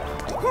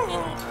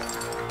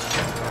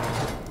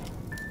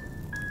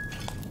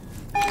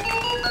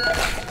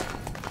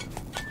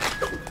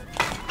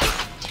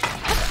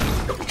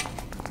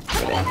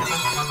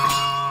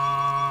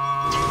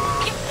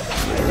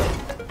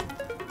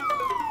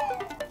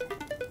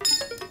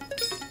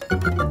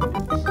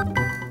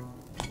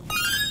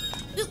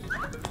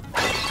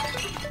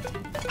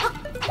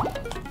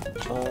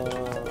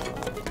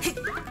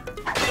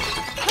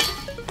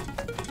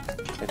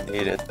 I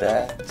needed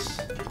that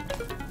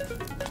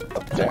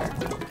up there.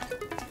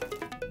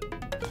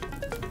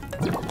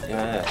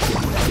 Yes.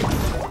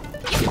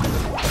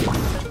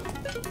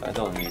 I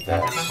don't need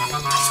that.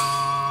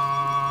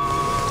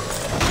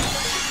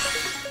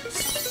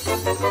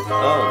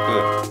 Oh,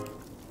 good.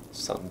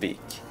 Some beak.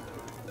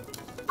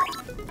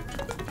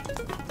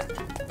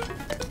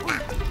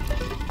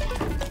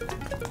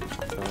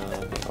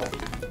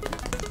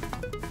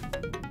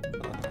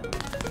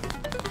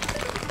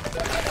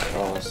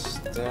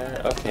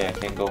 There. Okay, I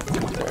can go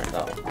through there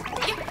now.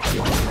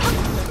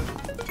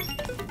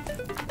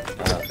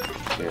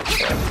 Here's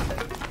that.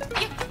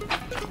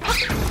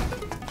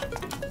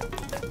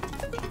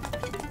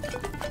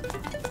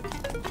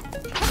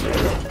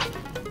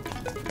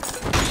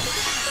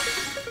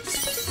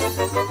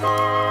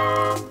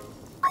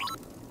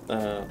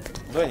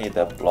 Do I need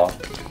that block?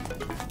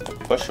 A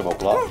pushable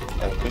block?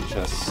 I could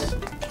just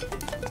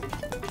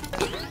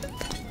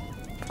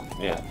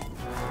Yeah.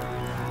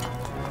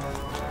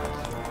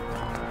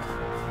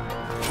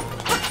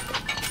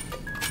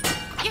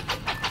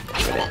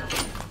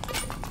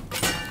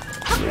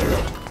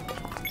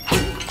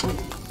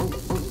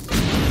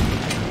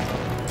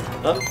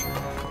 Oh,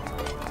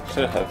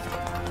 should have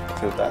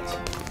killed that.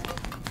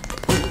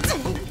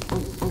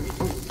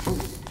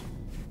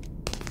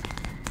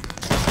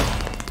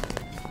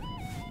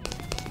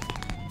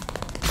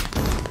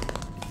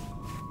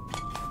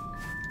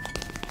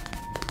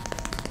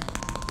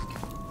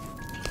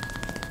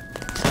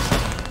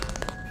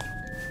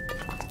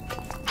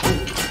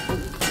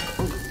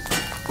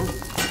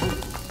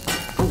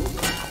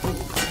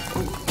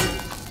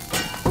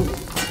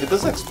 It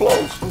does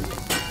explode.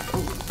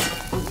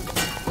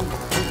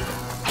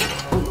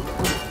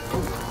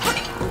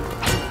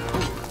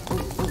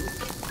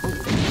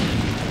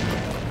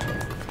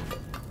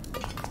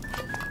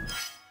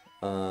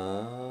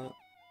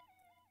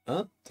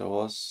 There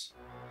was...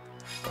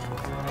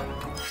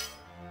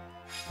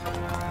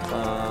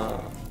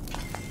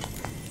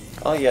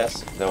 oh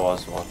yes, there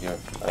was one here.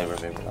 I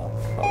remember now.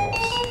 Oh,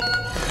 yes.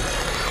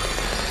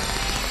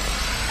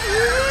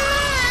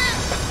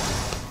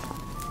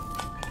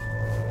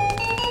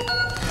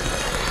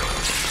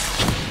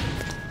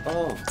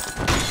 Oh.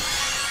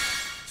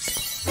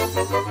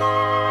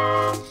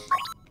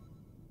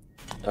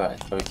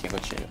 Alright, but we can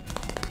continue.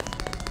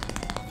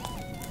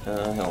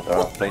 No, there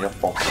are plenty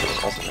of bombs here,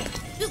 wasn't there?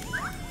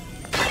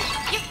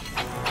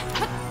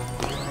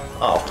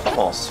 Oh, come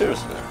on,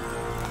 seriously?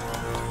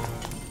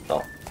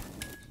 No.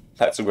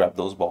 Let's grab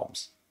those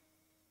bombs.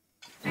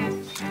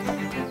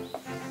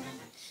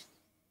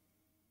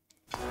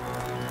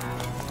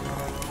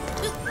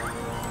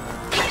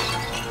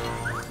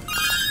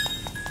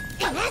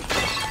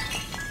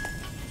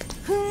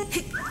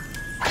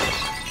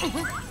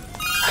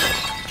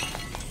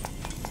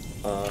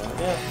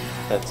 Yeah,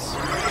 that's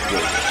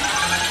good.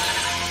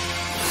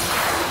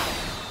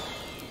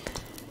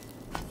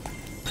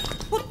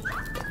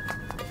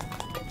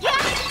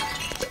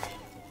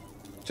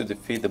 To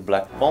defeat the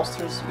black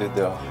monsters with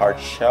the hard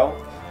shell,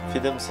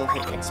 feed them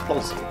something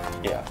explosive.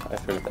 Yeah, I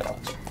figured that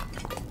out.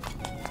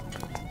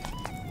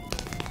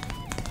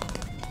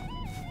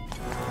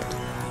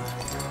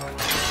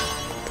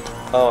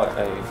 Oh,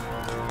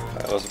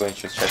 I was going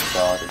to check the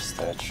other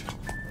statue.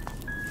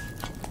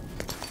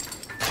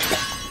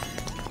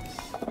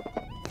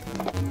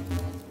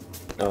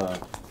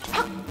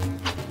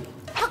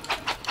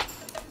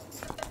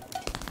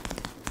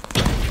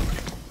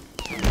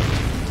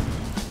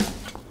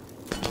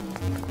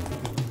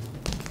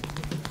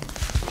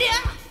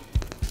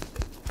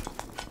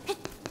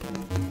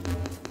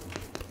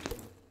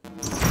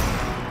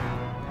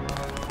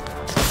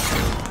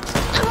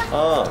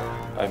 Oh,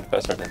 I'm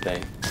faster than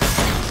they.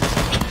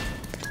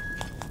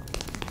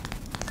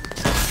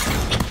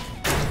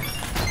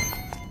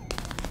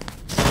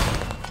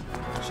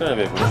 Shouldn't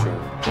be able to shoot.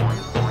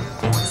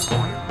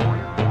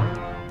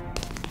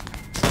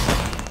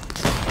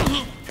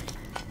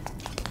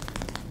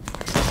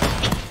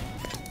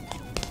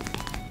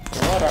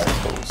 What are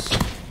those?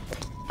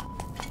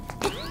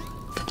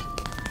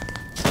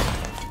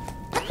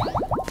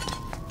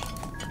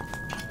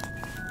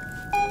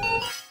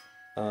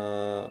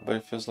 But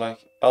it feels like...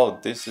 oh,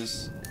 this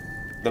is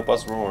the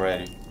boss room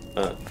already.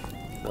 No.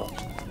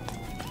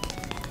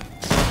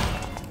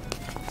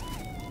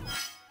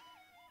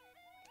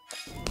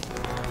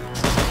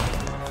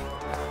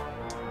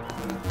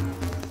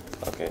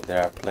 Okay,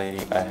 there are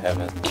plenty I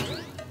haven't.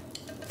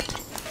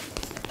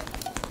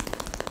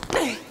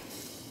 Okay,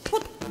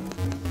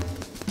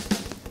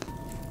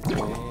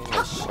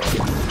 let's check.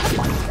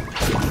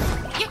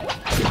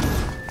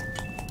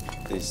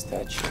 This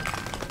statue.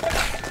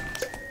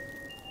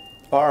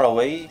 Far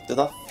away, do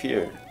not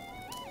fear.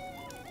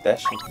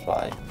 Dash and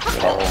fly.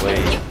 Far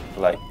away,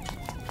 like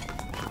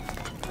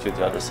to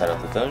the other side of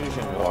the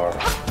dungeon, or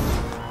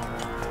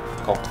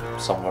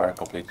somewhere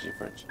completely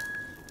different.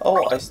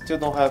 Oh, I still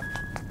don't have...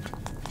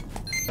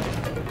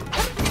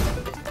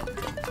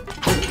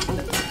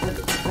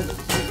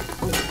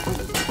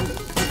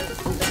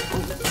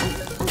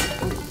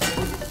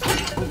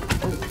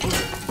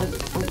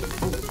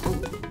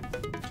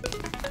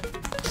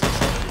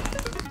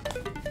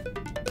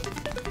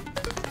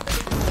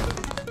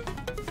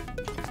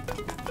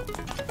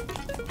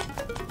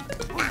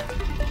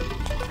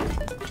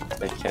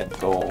 I can't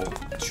go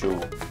 2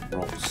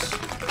 rooms.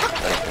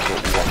 I can go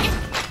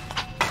 1.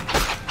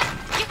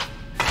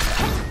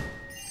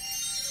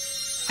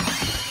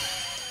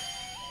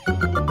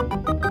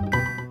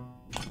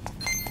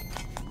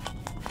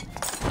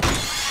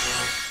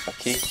 A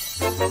key?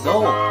 No!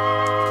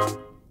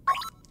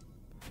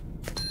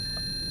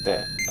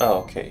 There. Oh,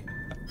 okay.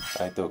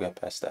 I do get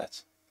past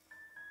that.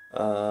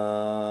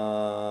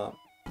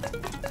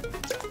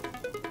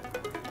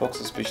 Poke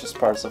suspicious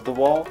parts of the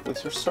wall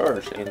with your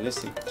sword and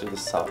listen to the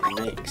sound it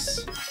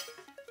makes.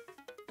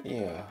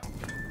 Yeah.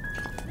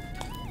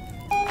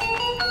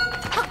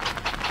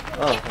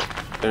 Oh,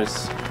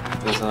 there's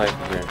an item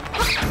here.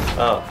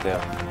 Oh,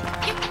 damn.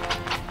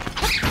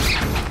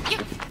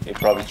 It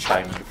probably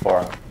chimed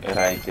before and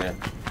I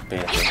didn't pay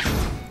attention.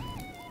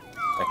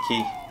 A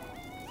key.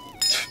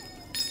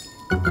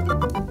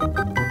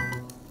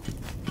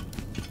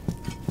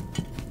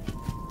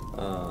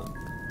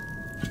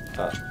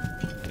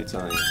 It's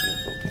only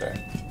book there.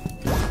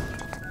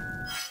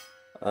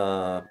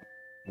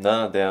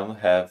 None of them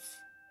have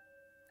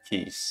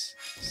keys,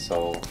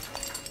 so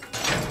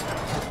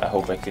I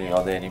hope by killing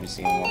all the enemies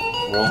in one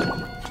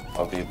room,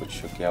 I'll be able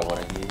to get what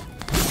I need.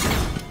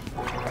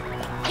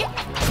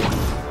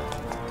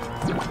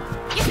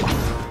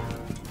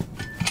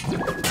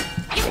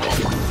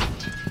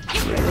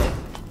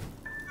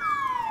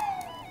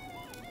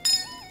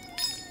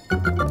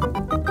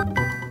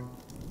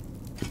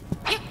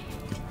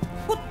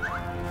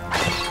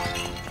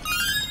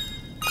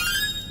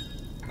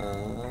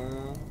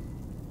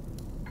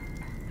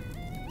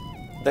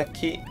 That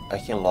key I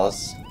can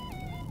lose.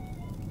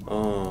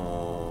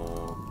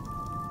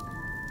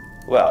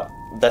 Well,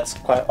 that's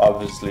quite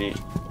obviously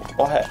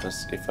what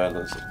happens if I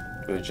lose it.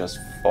 It will just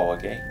fall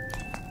again.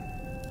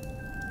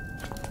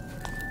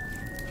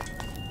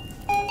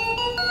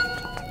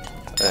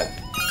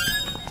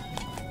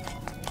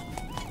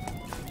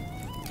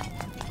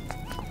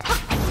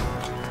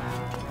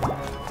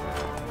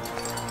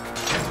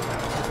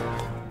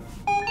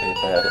 If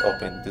I had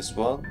opened this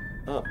one,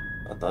 oh,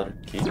 another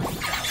key.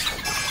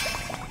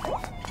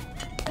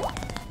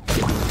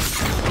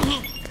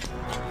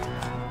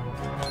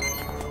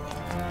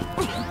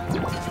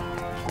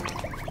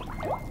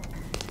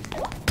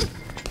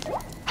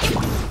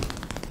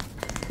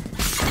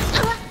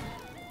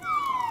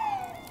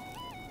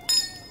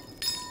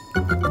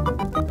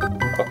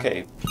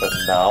 Okay, but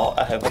now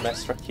I have an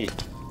extra key.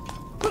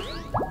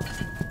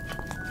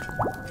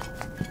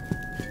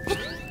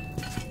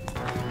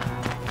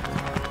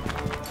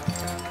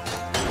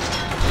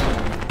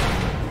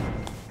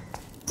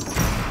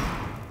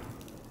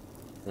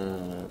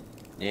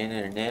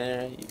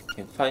 Nanner, you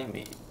can find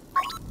me.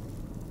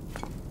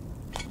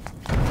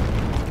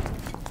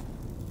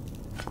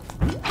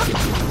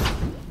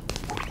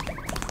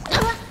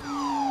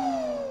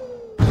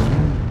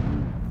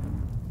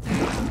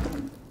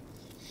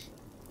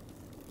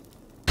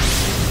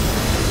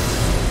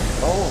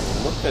 Oh,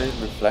 look at it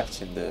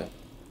reflecting the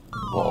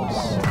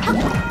walls.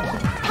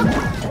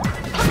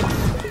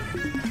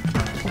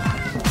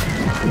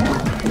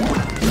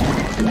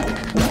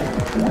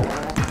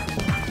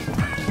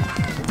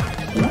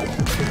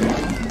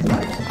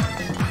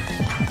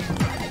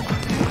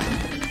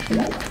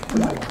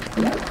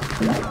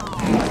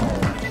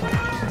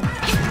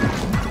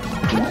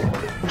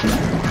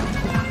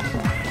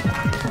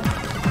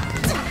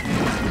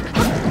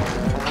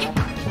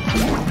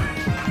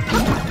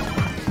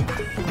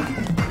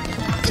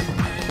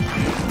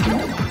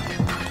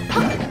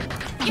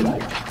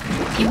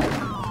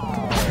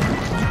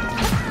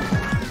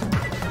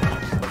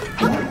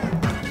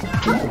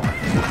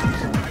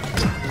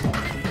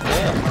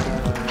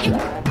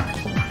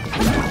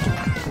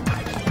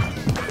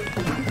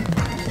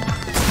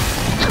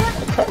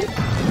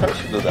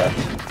 Do that.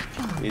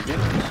 He did.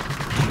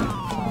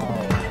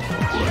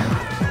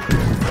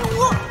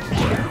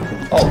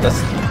 Oh,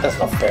 that's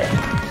not fair.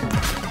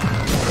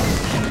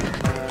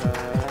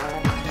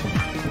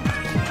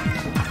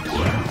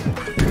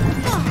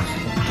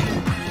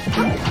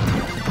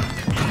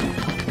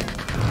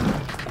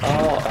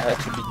 Oh, I had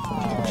to be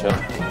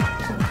jumping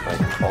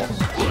like false.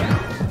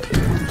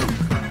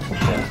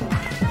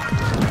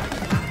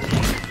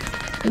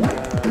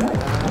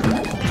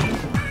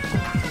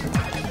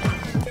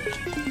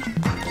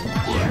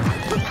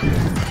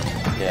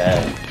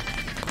 Yeah.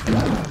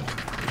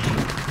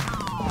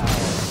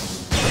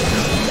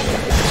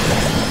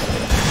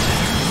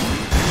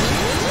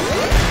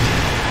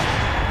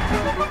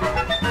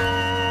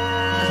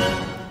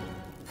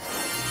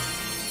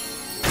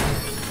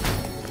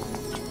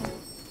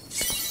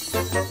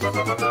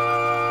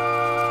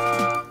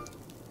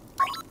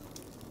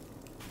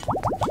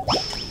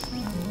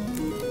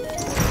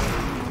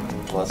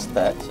 What's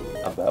that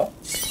about?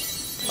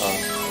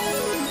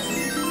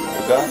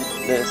 You got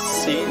the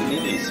sea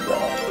lily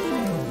spell.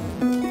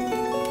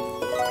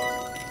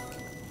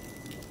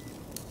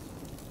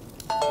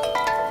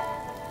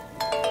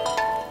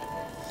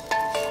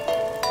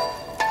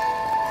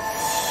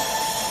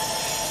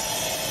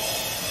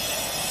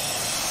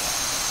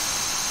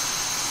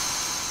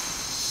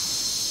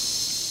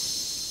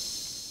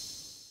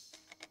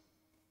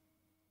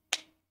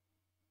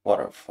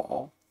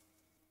 Waterfall.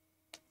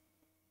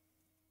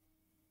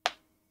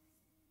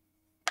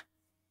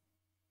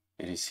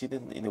 It is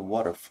hidden in a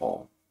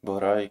waterfall,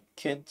 but I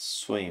can't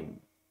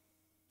swim.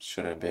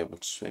 Should I be able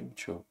to swim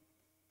too?